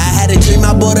 I had a dream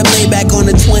I bought a Maybach on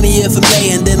the 20th of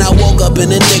May, and then I woke up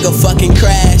and a nigga fucking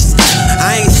crashed.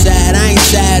 I ain't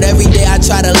sad, every day I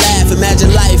try to laugh.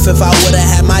 Imagine life if I would've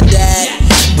had my dad.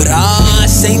 But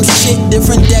same shit,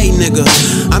 different day, nigga.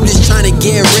 I'm just trying to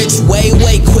get rich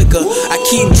way quicker. I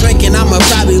keep drinking, I'ma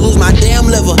probably lose my damn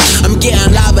liver. I'm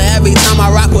getting lava every time I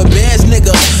rock with bands,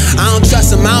 nigga. I don't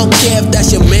trust him, I don't care if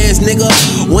that's your man's, nigga.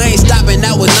 We ain't stopping,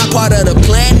 that was not part of the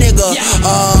plan, nigga.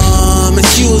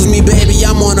 Excuse me, baby,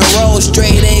 I'm on the road.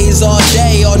 Straight A's all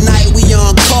day, all night, we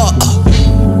on call.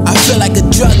 I feel like a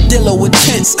drug dealer with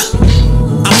tents.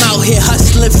 I'm out here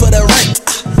hustling for the rent.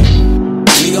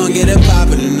 We gon' get it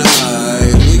poppin'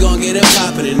 tonight. We gon' get it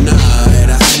poppin' tonight.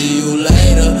 I see you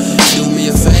later. Do me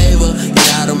a favor, get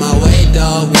out of my way,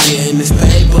 dawg. We gettin' this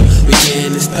paper, we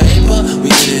gettin' this paper, we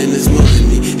gettin' this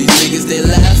money. These niggas they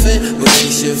laughin', but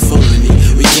ain't shit funny.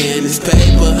 this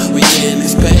paper, we getting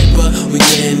this paper, we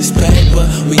getting this paper,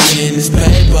 we getting this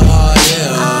paper, oh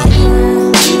yeah.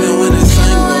 Even when the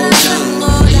sun goes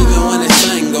down, even when the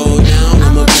sun goes down,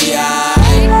 I'ma be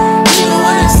alright. Even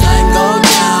when the sun goes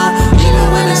down,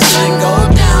 even when the sun goes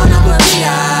down, I'ma be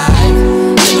alright.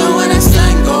 Even when the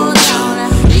sun goes down,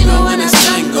 even when the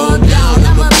sun goes down,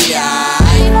 I'ma be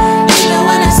alright. Even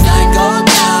when the sun goes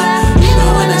down,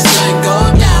 even when the sun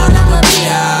goes down, I'ma be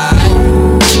alright.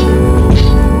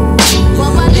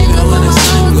 Even when the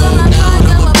sun goes down,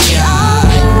 I'ma be alright.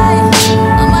 Even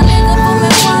when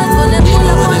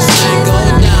the sun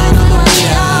goes down, I'ma be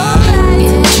alright.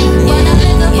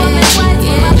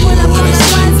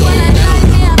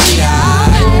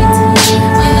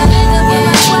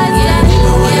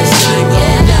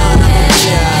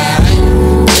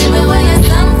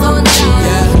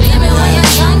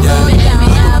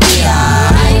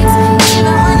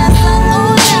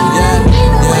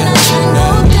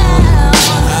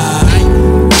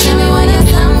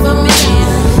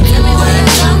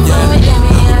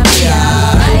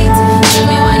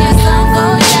 Even when the sun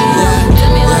goes down, I'ma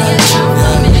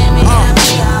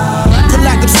be pull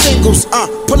out them singles,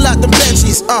 pull out them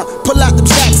Benjis, pull out them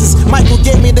Jacksons. Michael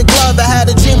gave me the glove, I had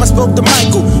a dream, I spoke to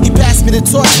Michael. He passed me the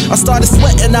torch, I started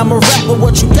sweating, I'm a rapper,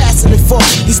 what you passing it for?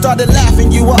 He started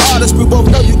laughing, you an artist, we both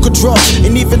know you could draw.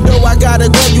 And even though I gotta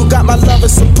go, you got my love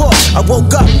and support. I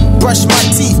woke up, brushed my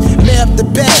teeth, made up the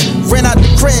bed, ran out the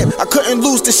crib. I couldn't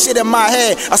lose the shit in my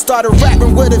head. I started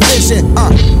rapping with a vision,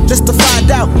 just to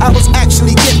find out I was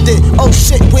actually gifted. Oh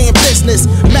shit, we in business.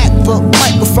 MacBook,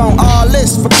 microphone, all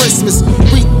this for Christmas.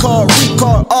 Record,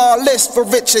 all this for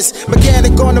riches.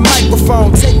 Mechanic on the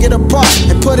microphone, take it apart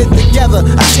and put it together.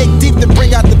 I dig deep to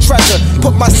bring out the treasure.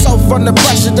 Put myself under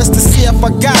pressure just to see if I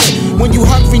got it. When you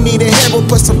hungry, need a hero,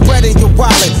 put some bread in your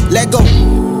wallet. Let go.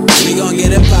 We gon'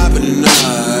 get it poppin'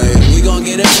 tonight. We gon'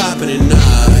 get it poppin'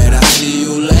 tonight. I'll see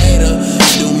you later.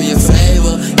 Do me a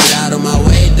favor, get out of my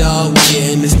way, dawg. We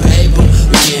getting this paper,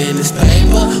 we getting this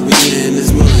paper, we getting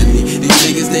this money. These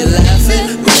niggas they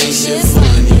laughing, but ain't shit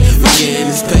funny. We getting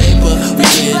this paper, we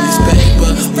getting this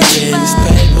paper, we getting this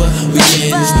paper, we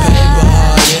getting this paper,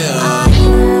 oh yeah.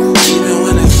 Even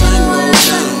when the sun goes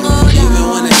down, even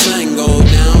when the sun goes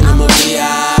down, I'ma be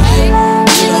alright.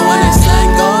 Even when the sun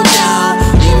goes down,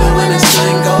 even when the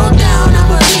sun goes down,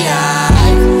 I'ma be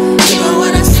alright. Even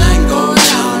when the sun goes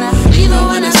down, even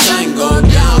when the sun goes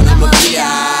down, I'ma be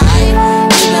alright.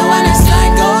 Even when the sun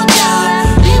goes down,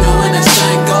 even when the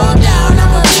sun goes down,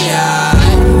 I'ma be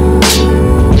alright.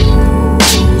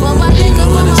 Even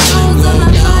when the sun goes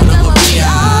down, I'ma be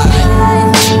alright.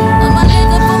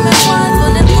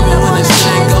 Even when the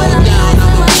sun goes down,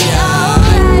 I'ma be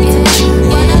alright. Even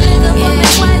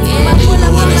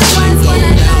when the sun goes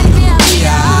down, I'ma be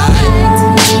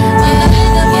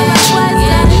alright.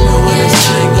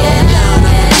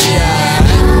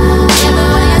 Even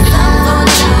when the sun goes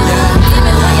down,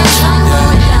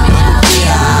 I'ma be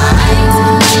alright.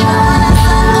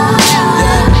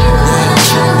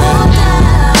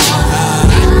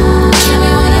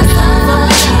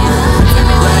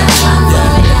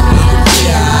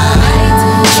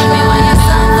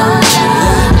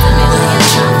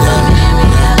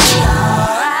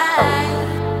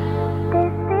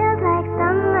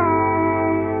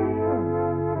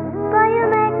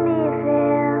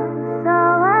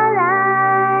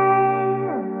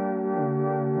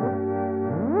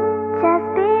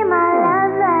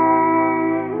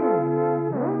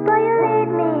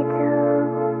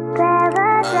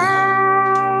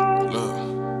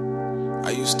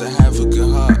 I used to have a good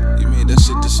heart, you made that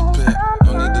shit disappear.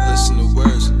 No need to listen to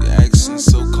words, your accent's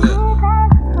so clear.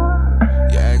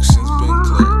 Your actions been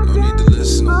clear, no need to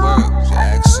listen to words, your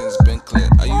accent's been clear.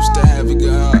 I used to have a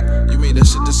good heart, you made that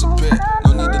shit disappear.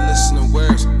 No need to listen to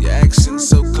words, your accent's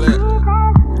so clear.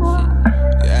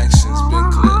 Your actions been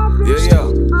clear. Yeah,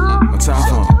 one time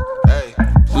for hey,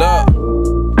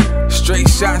 look, straight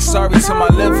shot, sorry to my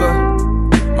liver.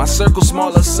 My circle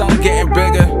smaller, some getting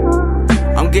bigger.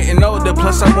 I'm getting older,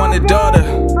 plus I want a daughter.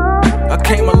 I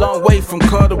came a long way from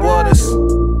Carter Waters.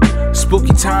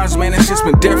 Spooky times, man, it's just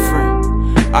been different.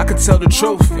 I can tell the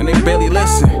truth, and they barely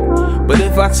listen. But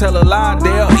if I tell a lie,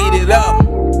 they'll eat it up.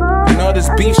 And all this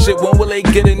beef shit, when will they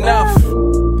get enough?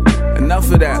 Enough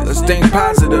of that, let's think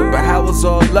positive. But how is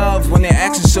all love when their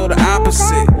actions show the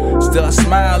opposite? Still I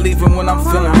smile even when I'm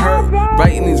feeling hurt.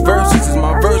 Writing these verses is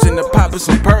my version of popping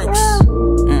some perks.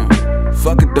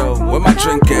 Fuck it though, where my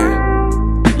drink at?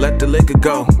 Let the liquor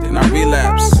go, then I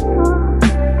relapse.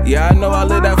 Yeah, I know I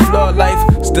live that floor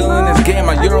life. Still in this game,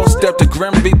 I Euro stepped to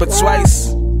Grim Reaper twice.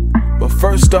 But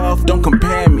first off, don't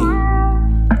compare me.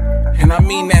 And I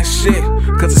mean that shit,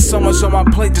 cause there's so much on my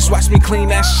plate, just watch me clean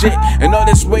that shit. And all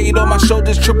this weight on my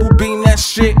shoulders, triple beam that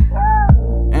shit.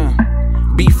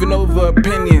 Beefing over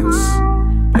opinions,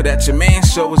 but at your man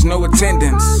show is no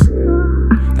attendance.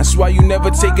 That's why you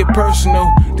never take it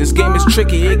personal. This game is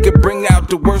tricky, it could bring out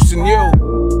the worst in you.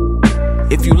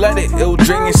 If you let it, it'll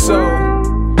drain your soul.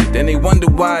 Then they wonder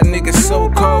why a nigga's so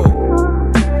cold.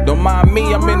 Don't mind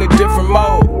me, I'm in a different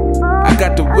mode. I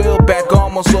got the wheel back,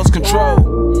 almost lost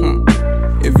control.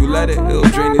 If you let it, it'll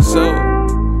drain your soul.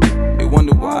 They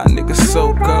wonder why a nigga's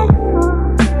so cold.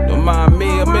 Don't mind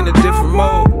me, I'm in a different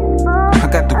mode. I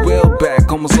got the wheel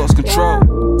back, almost lost control.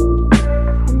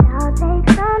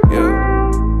 Yeah.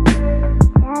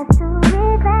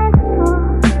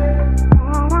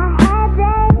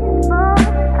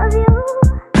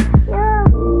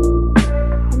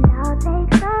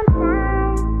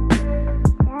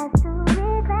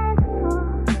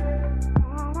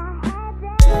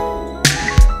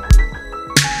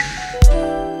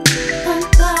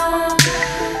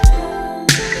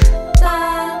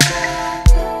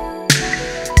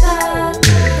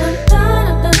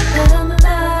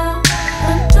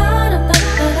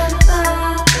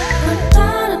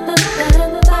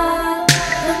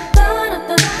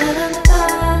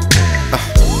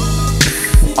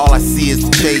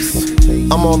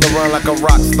 I'm on the run like a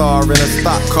rock star in a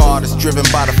stock car that's driven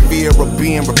by the fear of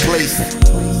being replaced.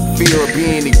 Fear of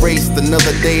being erased.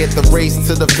 Another day at the race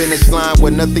to the finish line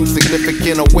where nothing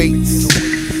significant awaits.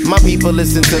 My people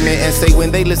listen to me and say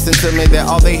when they listen to me that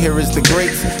all they hear is the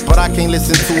greats. But I can't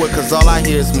listen to it cause all I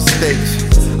hear is mistakes.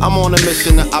 I'm on a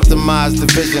mission to optimize the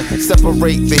vision,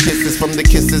 separate the hisses from the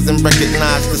kisses and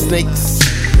recognize the snakes.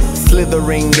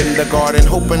 Slithering in the garden,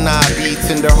 hoping I be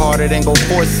tender-hearted and go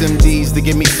force MDs to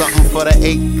give me something for the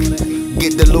ache.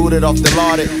 Get diluted off the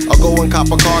lauded, or go and cop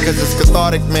a car cause it's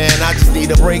cathartic, man. I just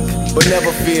need a break, but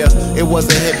never fear, it was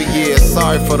a heavy year.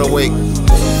 Sorry for the wait.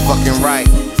 Fucking right,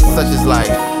 such is life.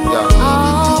 Yo.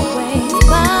 Always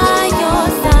by your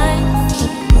side.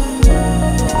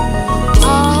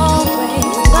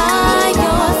 Always by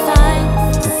your side.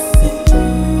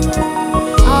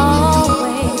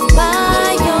 Always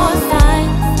by your side.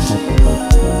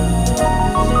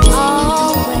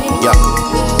 Always. Yeah.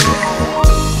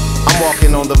 I'm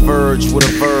walking on the verge with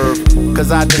a verb,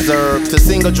 cause I deserve to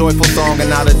sing a joyful song and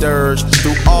not a dirge.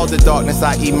 Through all the darkness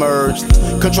I emerged.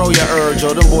 Control your urge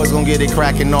or them boys gon' get it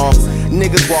cracking off.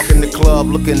 Niggas walking the club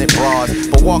looking at bras,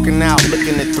 but walking out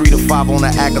looking at 3 to 5 on the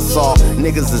Agasaw.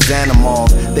 Niggas is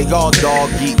animals, they all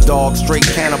dog eat dog, straight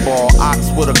cannibal.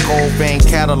 Ox with a cold vein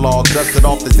catalog, dusted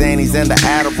off the Xannies and the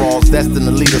Adderalls, destined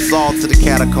to lead us all to the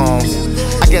catacombs.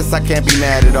 I guess I can't be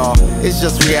mad at all, it's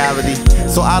just reality.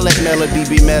 So I let melody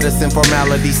be medicine,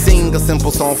 formality. Sing a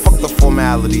simple song, fuck the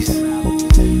formalities.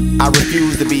 I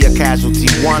refuse to be a casualty,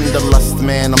 wanderlust,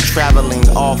 man. I'm traveling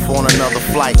off on another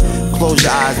flight. Close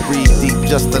your eyes, breathe deep,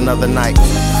 just another night.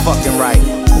 Fucking right,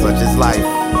 such is life. Yo.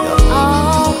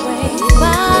 Always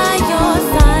by your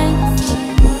side.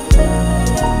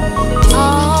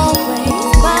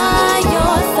 Always by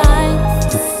your side.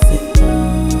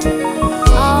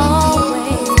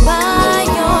 Always by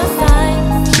your side.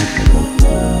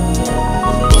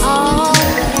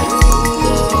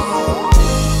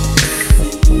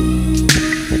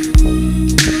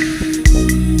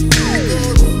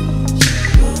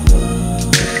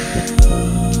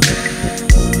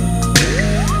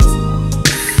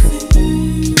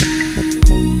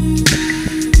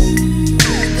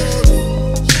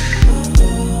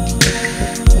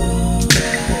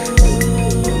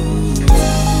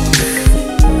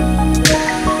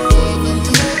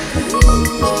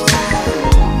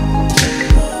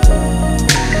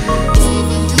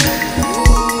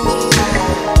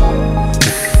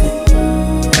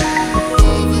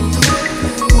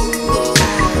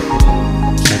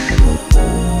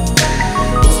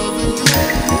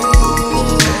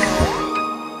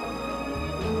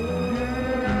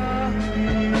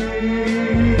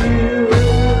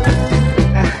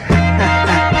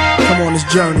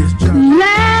 Journey.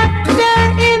 Laughter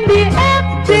in the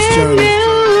afternoon.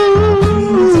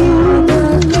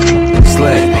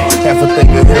 Slang, half a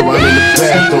thing of heroin in the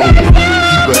bathroom.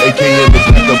 Keep an AK in the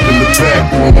back up in the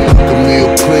back room. Cook a meal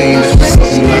clean,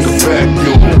 something like a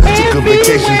vacuum. Took a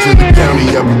vacation to the county,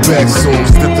 I'll be back soon.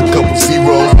 Slipped a couple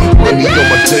zeros, money on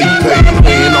my J-Pay,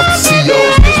 paying off the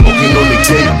COs, smoking on the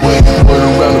gateway. Went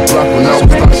around the block when I was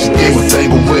like, she gave a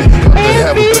thing away. I could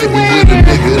have a baby with a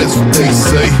nigga, that's what they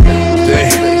say.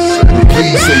 Damn.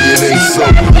 weed, say it ain't so.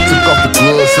 Took off the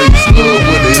gloves, say it's love,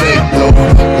 but it ain't though.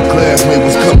 The classmate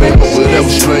was coming over, that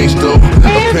was strange though.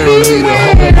 Apparently the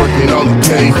homework ain't all he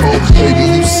came for. Maybe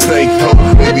you stank ho,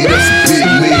 maybe that's a big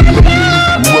mean. Maybe you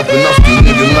grew up and off the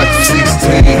nigga like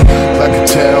 16. Like a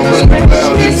child running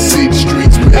wild in the city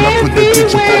streets. Man, I put that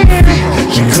bitch up on the feet.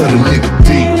 She cut a nigga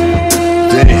deep.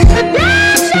 Damn,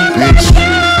 bitch.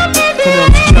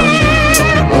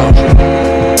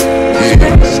 Yeah,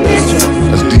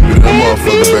 that's deeper than a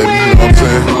motherfucker, baby. You know what I'm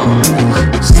saying?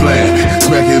 Slam,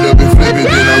 smack it up and flip it,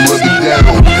 then I rub it down.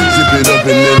 Zip it up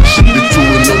and then I ship it to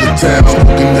another town.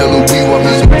 Smoking hella weed while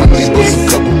me and Whitney bust a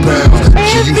couple pounds.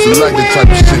 She used to like that type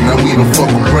of shit, now we don't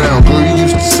fuck around. Girl, you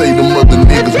used to say them other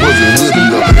niggas wasn't good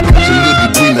enough. Got your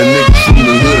little degree, now niggas from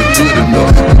the hood are good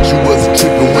enough. But you wasn't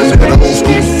tripping when that old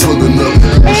school was pulling up.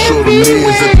 You would show them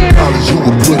niggas at the college, you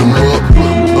would put them up.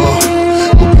 Well,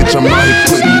 bitch, I'm out here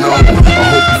putting on. I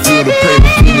hope you feel the pain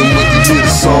of feeling when you hear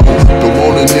the song. Don't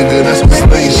want a nigga that's been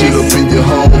slaying shit up in your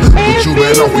home. But you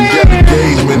ran off and got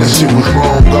engaged, man, that shit was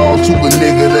wrong. Gone to a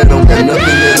nigga that don't got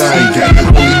nothing that I ain't got.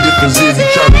 Only difference is he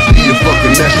tryna be a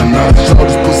fucking astronaut. Saw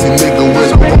this pussy nigga when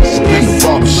I walked up in the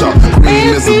barbershop.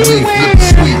 Green as a leaf, looking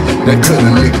sweet, that cut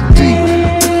a nigga deep.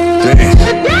 Damn.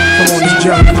 Come on, this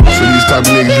journey. So these type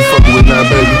of niggas you fucking with now,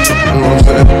 baby. You know what I'm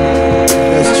saying?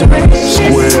 That's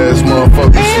square ass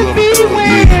motherfuckers.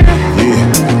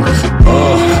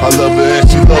 I love her and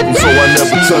she love him, so I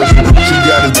never touch her. She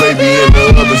got his baby in the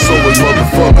oven, so his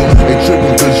motherfucker ain't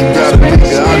tripping cause you got a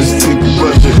nigga. I just think you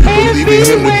rushing. Believing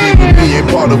him to be with me ain't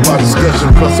part of our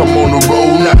discussion. Cause I'm on the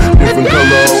road now, different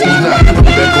color O's now. I'm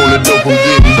back on the dope, I'm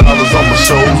getting dollars on my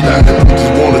shows now.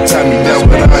 Bitches wanna tie me down,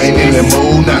 but I ain't in that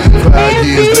mode now. 5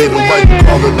 years later, wife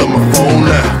calling on my phone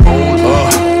now. Well,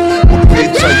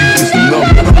 bitch, how you get the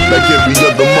number? Like every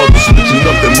other mother, switching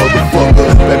up that motherfucker.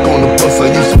 Back on the bus,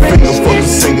 I used to finger fucking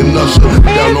singing Usher.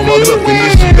 Down on my luck and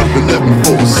then she up and left me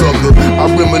for a sucker. I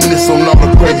reminisce on all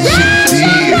the crazy shit you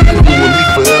did. You and me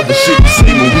forever, shit you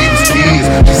say when we was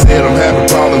kids. She said I'm having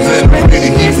problems and I'm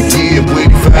ready to hear forgive. When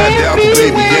he find out the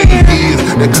baby ain't his,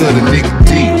 that cut a nigga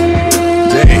deep.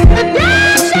 Damn.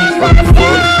 What the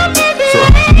fuck? So,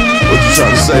 what you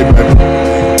trying to say, baby?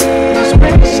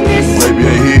 Baby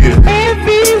ain't here.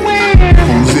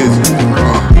 Who's is it?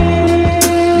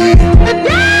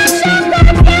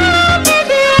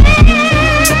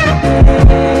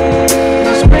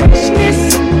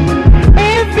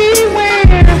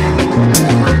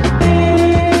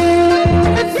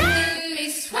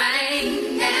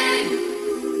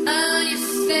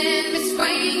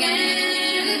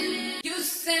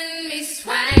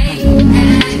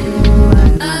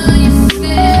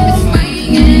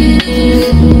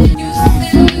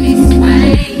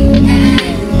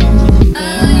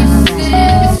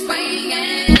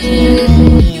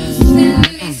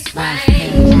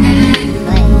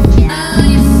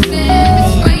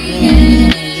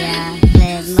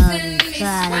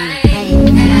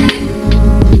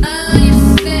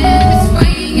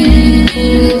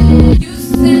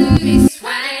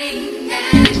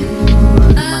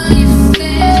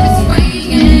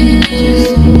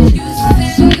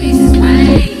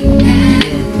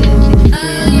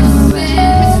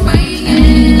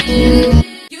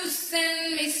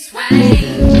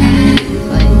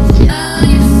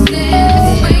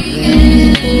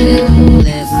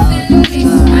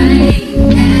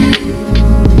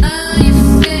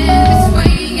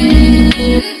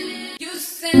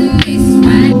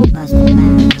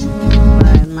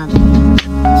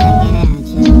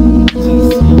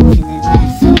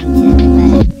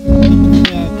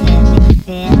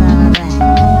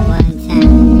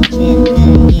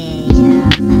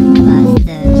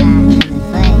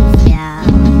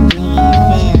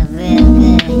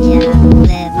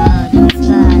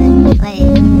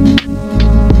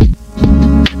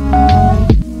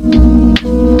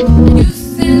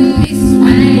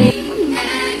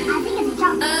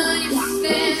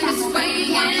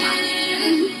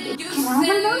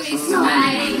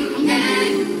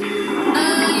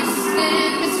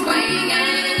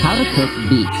 How to cook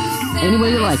beets. Any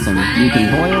way you like them. You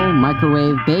can boil,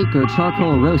 microwave, bake, or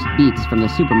charcoal roast beets from the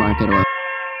supermarket or...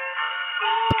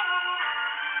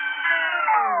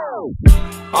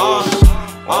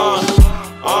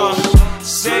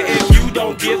 Say if you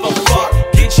don't give a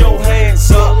fuck, get your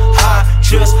hands up high.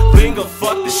 Just finger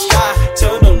fuck the sky.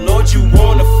 Tell the Lord you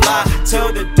wanna fly.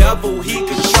 Tell the devil he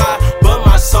could try, but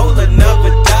my soul will never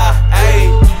die. Ayy,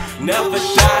 never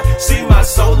die. See my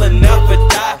soul will never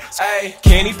die. Ayy,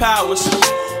 Kenny Powers.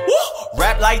 Woo!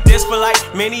 Rap like like this for like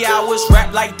many hours.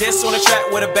 Rap like this on a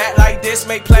track with a bat like this.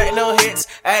 Make platinum hits,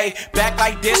 ayy. Back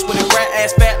like this with a rat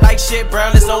ass fat like shit.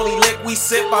 Brown is only lick we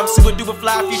sip. I'm super duper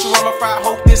fly, Futurama fry.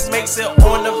 Hope this makes it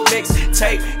on the mix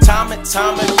tape. Time and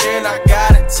time again, I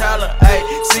gotta tell her,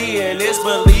 ayy. Seeing is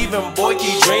believing, boy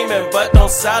keep dreaming, but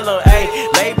don't sell her,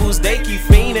 ayy. Labels they keep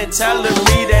fiending, telling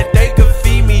me that they could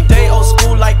feed me. They old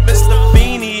school like Mr.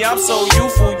 Feeney. I'm so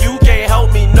youthful, you can't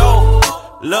help me, no.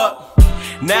 Look.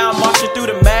 Now I'm marching through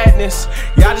the madness.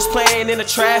 Y'all just playing in the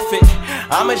traffic.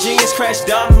 I'm a genius, crash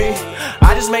dummy.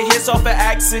 I just make hits off an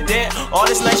accident. All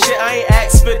this nice shit, I ain't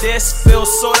asked for this.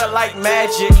 Feels sorta like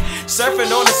magic.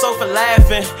 Surfing on the sofa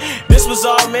laughing. This was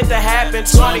all meant to happen.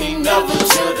 20 never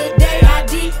till the day I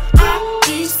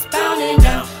eastbound and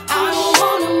down. I don't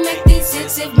wanna make these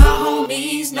hits if my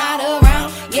homie's not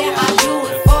around. Yeah, I do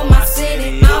it for my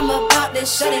city. I'm about to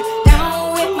shut it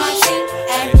down with my team.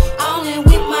 And on it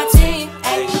with my team.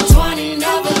 20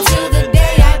 never till the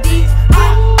day I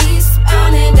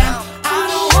eastbound and down. I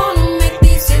don't wanna make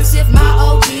these hits if my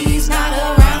OG's not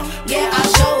around. Yeah, I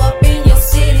show up in your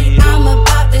city. I'm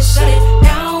about to shut it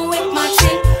down with my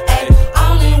team.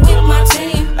 Only with my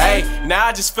team. Now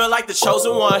I just feel like the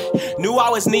chosen one. Knew I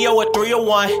was Neo at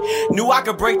 301. Knew I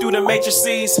could break through the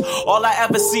matrices. All I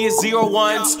ever see is 0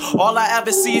 1s. All I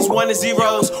ever see is 1 and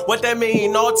 0s. What that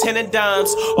mean? All 10 and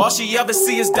dimes. All she ever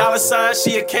see is dollar signs.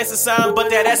 She a cancer sign, but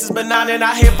that ass is benign. And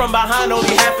I hit from behind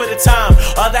only half of the time.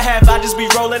 Other half, I just be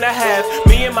rolling a half.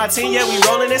 Me and my team, yeah, we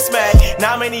rolling and smack.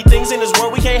 Not many things in this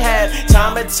world we can't have.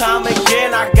 Time and time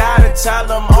again, I gotta tell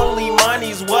them only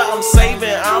money's what I'm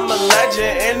saving. I'm a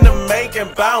legend in the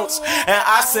making, bounce. And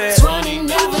I said 20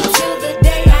 never till the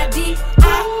day I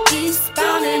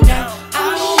eastbound and down.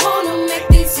 I don't wanna make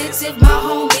these hits if my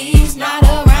homie's not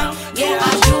around. Yeah,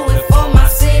 I do it for my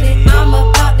city. I'm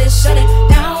about to shut it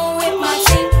down with my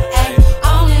team.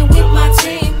 Only with my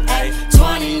team.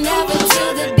 20 never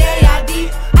till the day I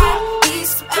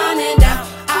eastbound and down.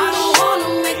 I don't wanna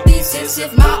make these hits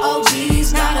if my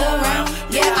OG's not around.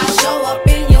 Yeah, I show up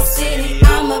in your city.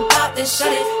 I'm about to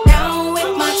shut it down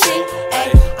with my team.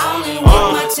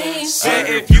 Say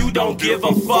if you don't give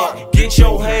a fuck, get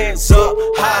your hands up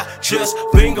high. Just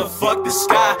finger fuck the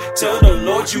sky. Tell the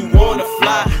Lord you wanna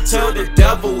fly. Tell the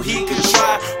devil he can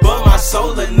try, but my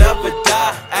soul will never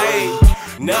die.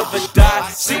 Ayy, never die.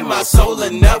 See, my soul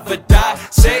will never die.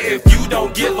 Say if you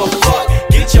don't give a fuck,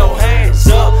 get your hands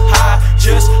up high.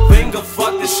 Just finger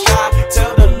fuck the sky.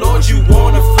 Tell the Lord you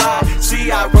wanna fly. See,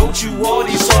 I wrote you all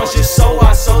these songs just so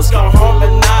our souls can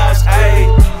harmonize. Ayy,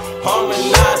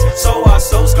 harmonize, so our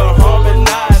souls can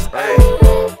harmonize. Ayy.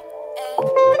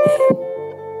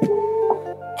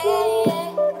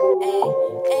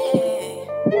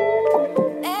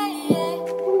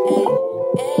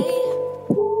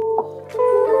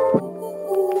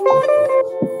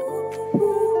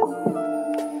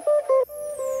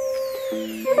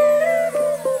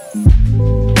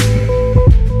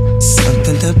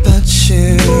 Something about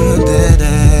you that I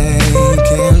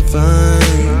can't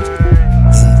find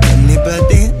in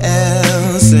anybody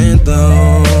else, and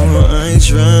though I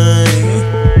try,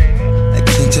 I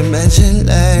can't imagine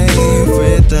life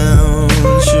without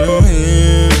you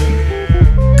here.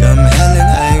 Come hell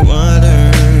and high water,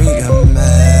 you're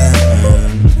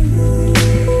mine.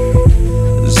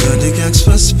 Zodiacs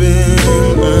will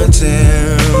spin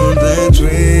until that we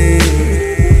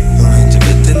are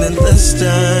written in the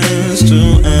stars to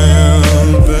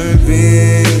ever be.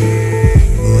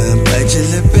 We'll bite your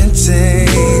lip and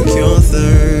take your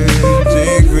third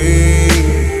degree.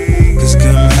 'Cause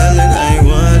come hell and high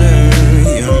water,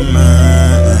 you're mine.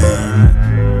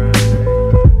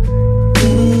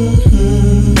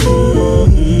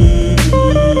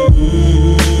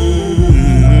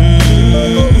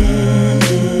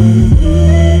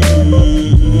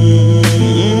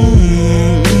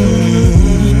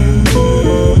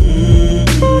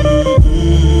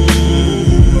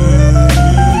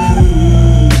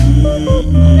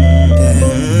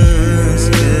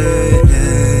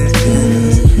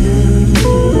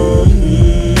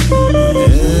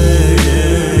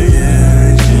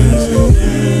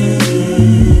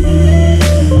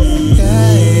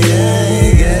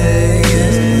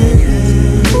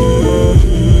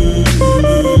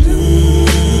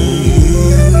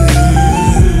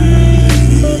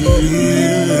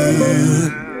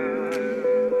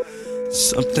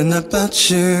 Something about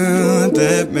you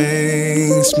that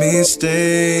makes me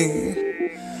stay.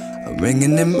 A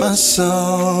ringing in my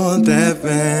soul that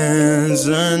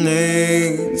resonates.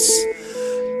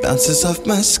 Bounces off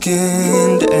my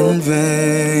skin and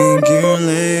regulates.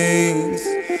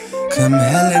 Come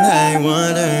hell and high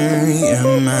water,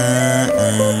 you're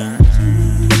mine.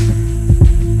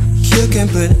 can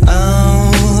put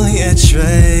all your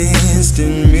trust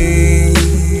in me.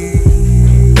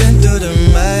 Been through the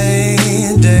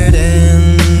mud, dirt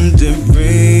and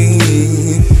debris.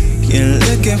 You're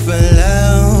looking for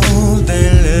love,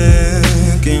 then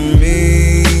look at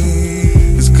me.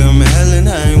 'Cause come hell and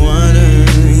high water,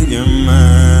 you're mine.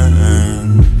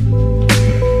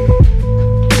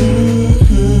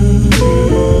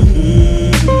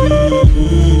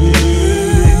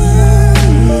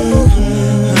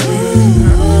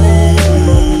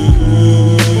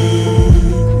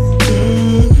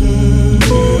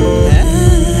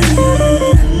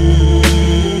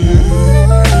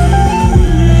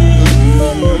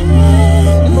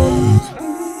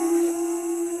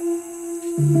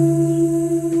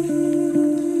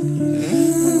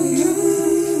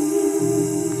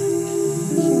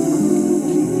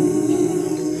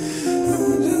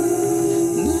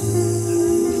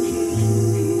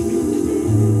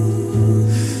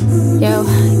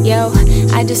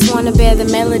 I just wanna bear the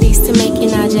melodies to make you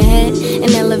nod your head and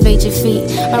elevate your feet.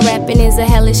 My rapping is a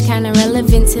hellish kind of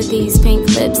relevant to these pink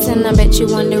lips, and I bet you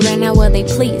wondering how well they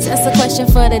please. That's a question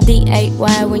for the D8.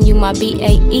 Why when you my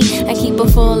BAE? I keep a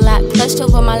full lot plushed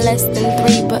over my less than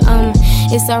 3, but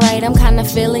it's alright. I'm kinda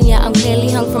feeling ya. I'm clearly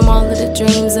hung from all of the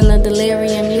dreams and the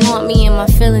delirium. You haunt me in my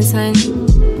feelings, hun.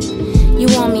 You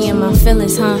want me in my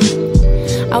feelings, huh?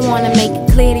 I wanna make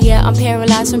it clear to ya, I'm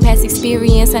paralyzed from past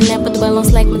experience. I never dwell on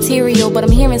slack material, but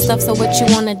I'm hearing stuff, so what you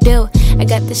wanna do? I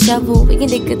got the shovel, we can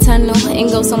dig a tunnel and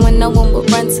go somewhere no one would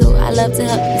run to. I love to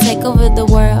help you take over the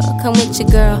world. Come with your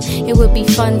girl, it would be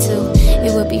fun to.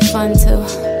 It would be fun to.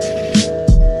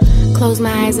 Close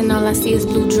my eyes and all I see is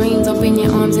blue dreams. Open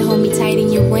your arms and hold me tight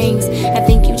in your wings. I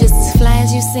think you just as fly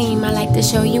as you seem. I like to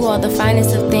show you all the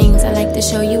finest of things. I like to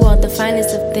show you all the finest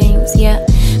of things, yeah.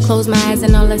 Close my eyes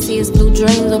and all I see is blue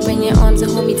dreams. Open your arms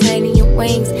and hold me tight in your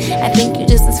wings. I think you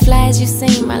just as fly as you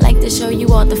seem. I like to show you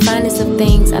all the finest of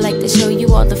things. I like to show you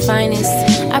all the finest.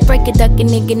 I break a duck a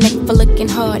nigga neck for looking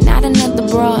hard. Not another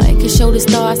broad, it can show the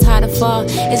stars how to fall.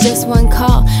 It's just one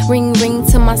call. Ring ring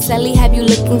to my celly. Have you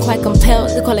looking quite compelled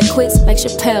to call it quits like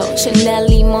Chappelle. Chanel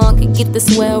Limon could get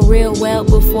this well real well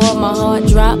before my heart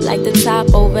dropped like the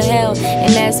top over hell.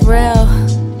 And that's real,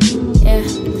 yeah.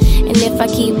 And if I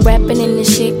keep rapping and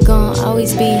this shit gon'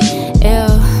 always be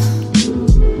ill.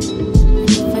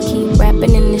 If I keep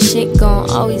rapping and this shit gon'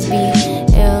 always be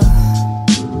ill.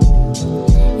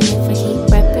 And if I keep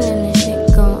rapping and this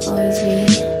shit gon' always be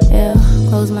ill.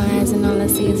 Close my eyes and all I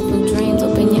see is blue dreams.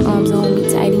 Open your arms and hold me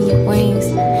tight in your wings.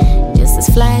 Just as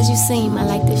fly as you seem. I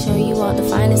like to show you all the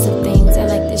finest of things. I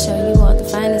like to show you all the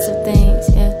finest of things,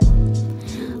 yeah.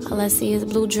 All I see is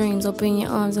blue dreams. Open your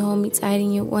arms and hold me tight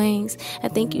in your wings. I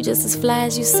think you just as fly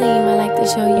as you seem. I like to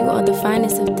show you all the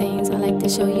finest of things. I like to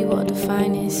show you all the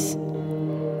finest.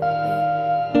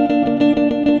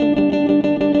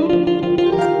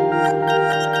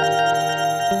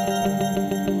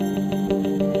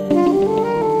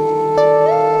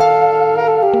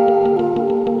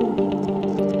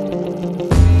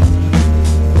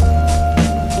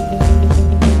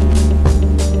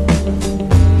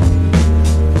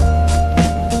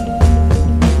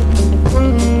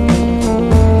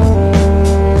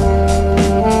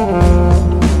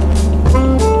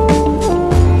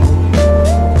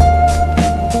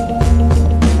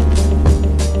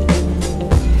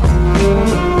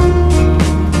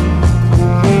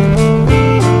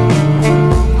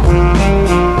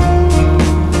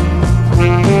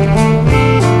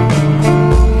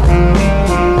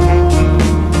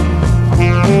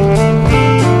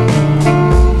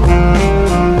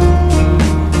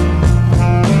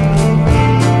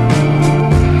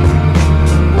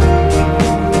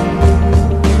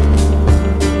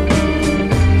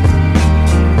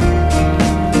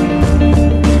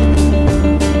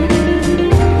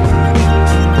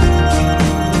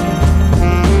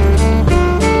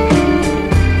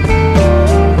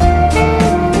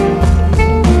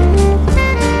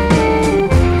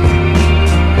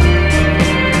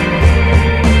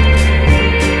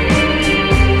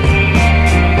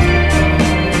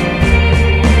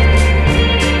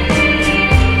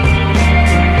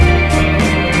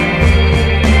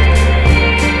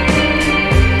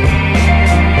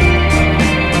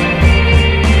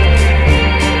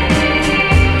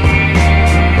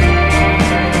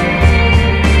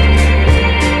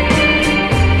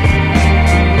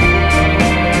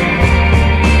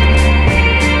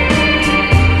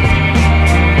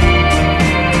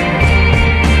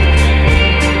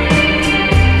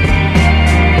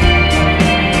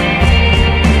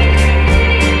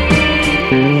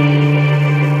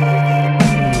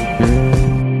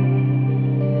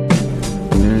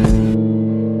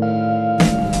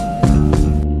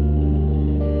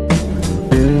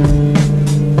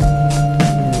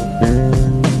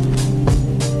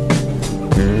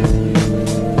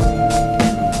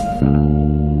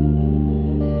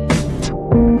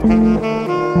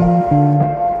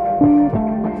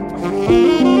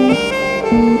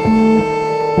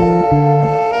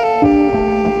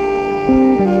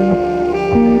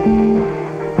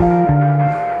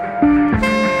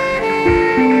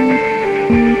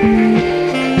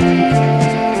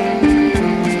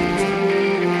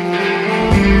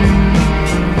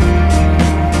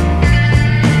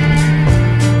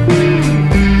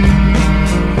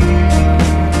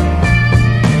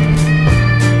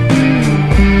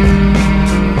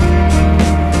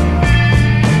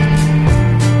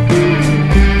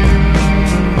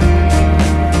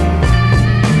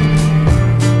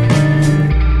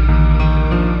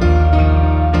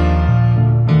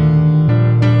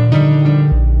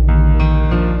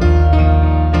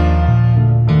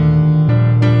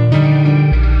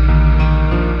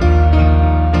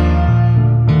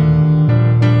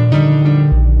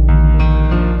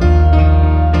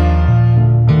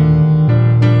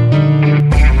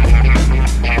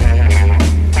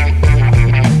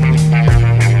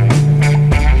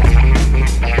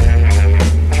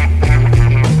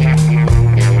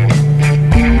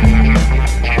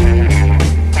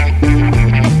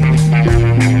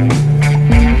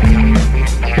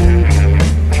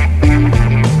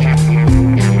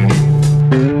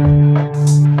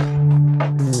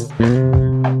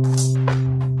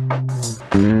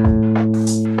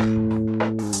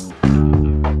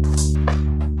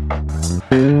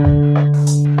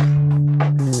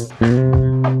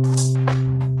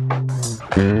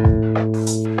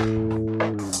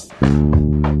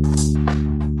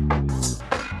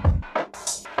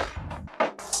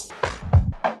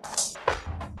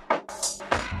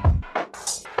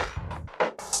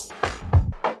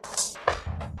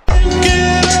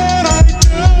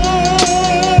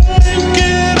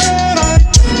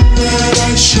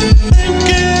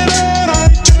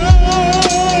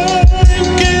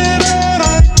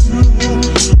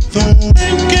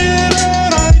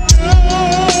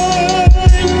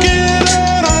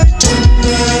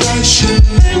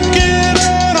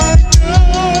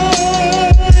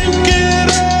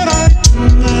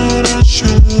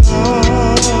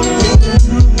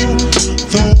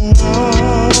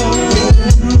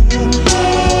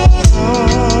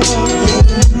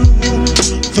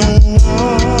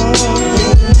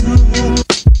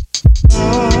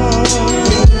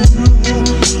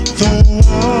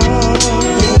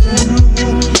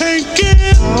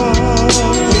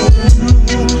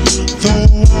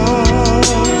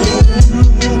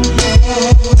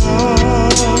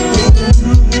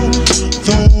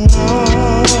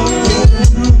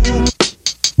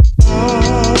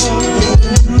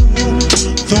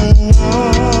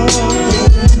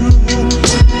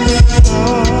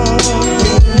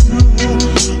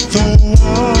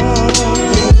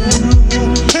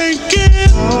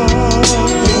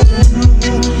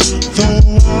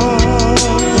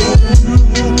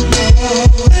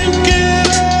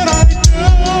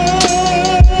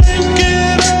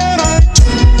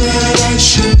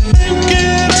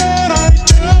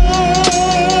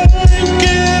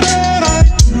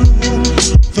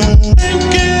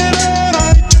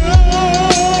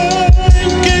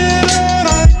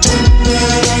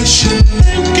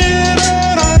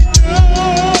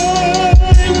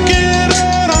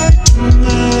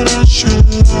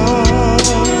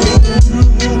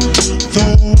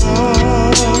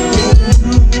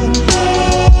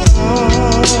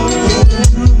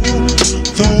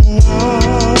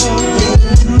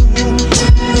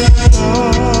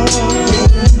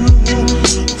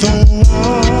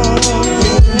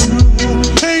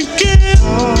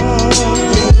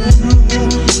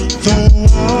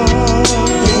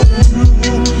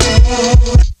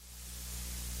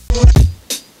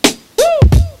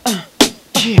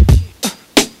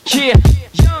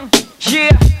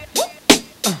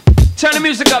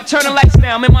 Turn the lights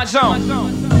down, I'm in my zone.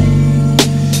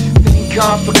 Thank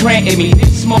God for granting me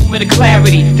this moment of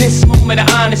clarity, this moment of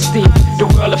honesty.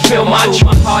 The world will feel my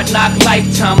truth. Hard knock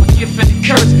lifetime, a gift and a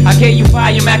curse. I gave you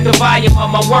volume after volume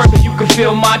of my work, so you can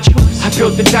feel my truth. I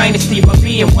built the dynasty by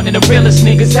being one of the realest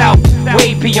niggas out,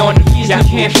 way beyond the years you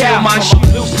can't feel my shoe.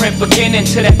 Blueprint beginning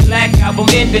to that black album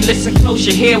ending. Listen close,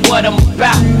 you hear what I'm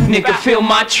about. Nigga, feel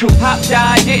my truth. Pop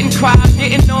died, didn't cry,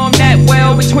 didn't know him that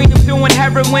well. Between them doing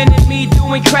heroin and me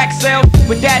doing crack sales,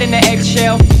 with that in the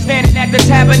eggshell. Standing at the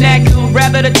tabernacle,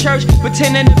 rather the church,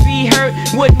 pretending to be hurt,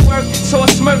 wouldn't work. So a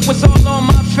smirk was all on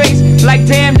my face, like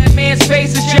damn, that man's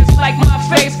face is just like my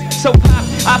face. So Pop,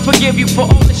 I forgive you for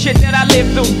all the shit that I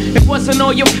lived through. It wasn't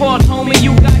all your fault, homie,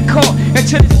 you got caught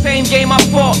into the same game I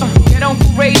fought. That Uncle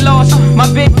Ray lost, my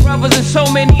big brothers and so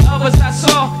many others I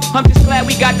saw. I'm just glad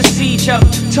we got to see each other,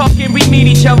 talk and re-meet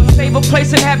each other, save a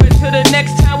place in heaven till the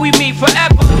next time we meet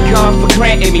forever. God for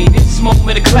granting me this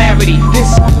moment of clarity, this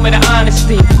moment of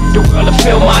honesty. The world will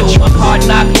feel my truth, hard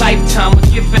knock lifetime, a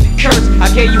gift and a curse.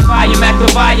 I gave you volume after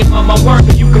volume of my work,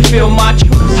 and you can feel my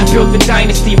truth. I built the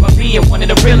dynasty by being one of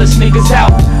the realest niggas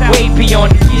out, way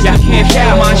beyond the years I can't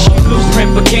doubt. My shit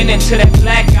blueprint beginning to that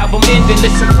black album ending.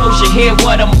 Listen close, you hear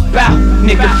what I'm about.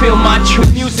 Nigga, feel my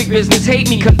truth. Music business hate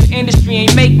me cause the industry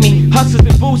ain't make me. Hustlers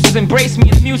and boosters embrace me,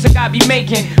 it's music I be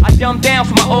making. I dumb down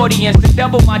for my audience to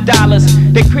double my dollars.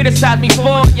 They criticize me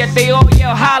for it, yet they all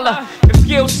yell holla. If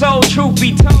skill sold, truth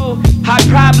be told, I'd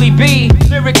probably be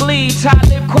lyrically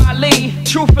Talib Kweli.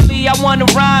 Truthfully, I wanna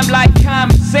rhyme like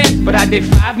common sense, but I did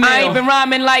 5 mil. I ain't been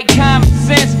rhyming like common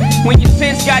sense. When your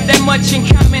sense got that much in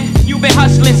common, you been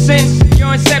hustling since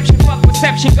your inception. Fuck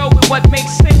perception, go with what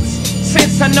makes sense.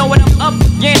 Since I know what I'm up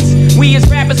against, we as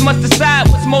rappers must decide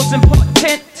what's most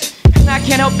important. And I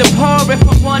can't help the poor if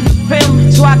I want to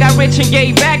film. So I got rich and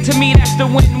gave back, to me that's the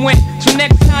win-win. So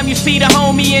next time you see the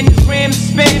homie in his rim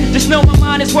spin, just know my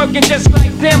mind is working just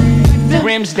like them. The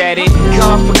rims that it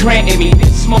God for granting me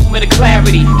this moment of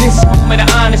clarity, this moment of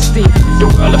honesty. The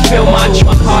world will feel my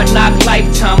truth, hard knock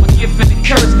lifetime, a gift and a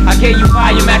curse. I gave you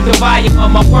volume after volume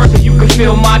of my work, so you can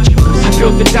feel my truth. I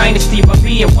built the dynasty by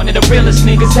being one of the realest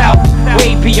niggas out,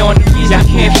 way beyond the years I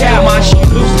can't doubt. My shit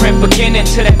blueprint beginning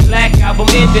to that black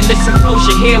album ending. Listen close,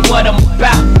 you hear what I'm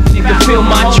about. Nigga, feel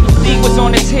my truth. He was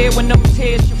on his head when no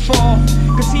tears should fall,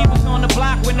 cause he was on the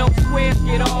block when no squares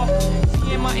get off.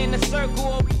 See in my inner circle,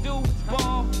 all we do is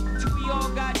ball, till we all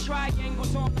got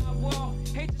triangles on our wall.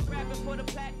 Hate just rapping for the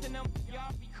platinum,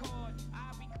 y'all be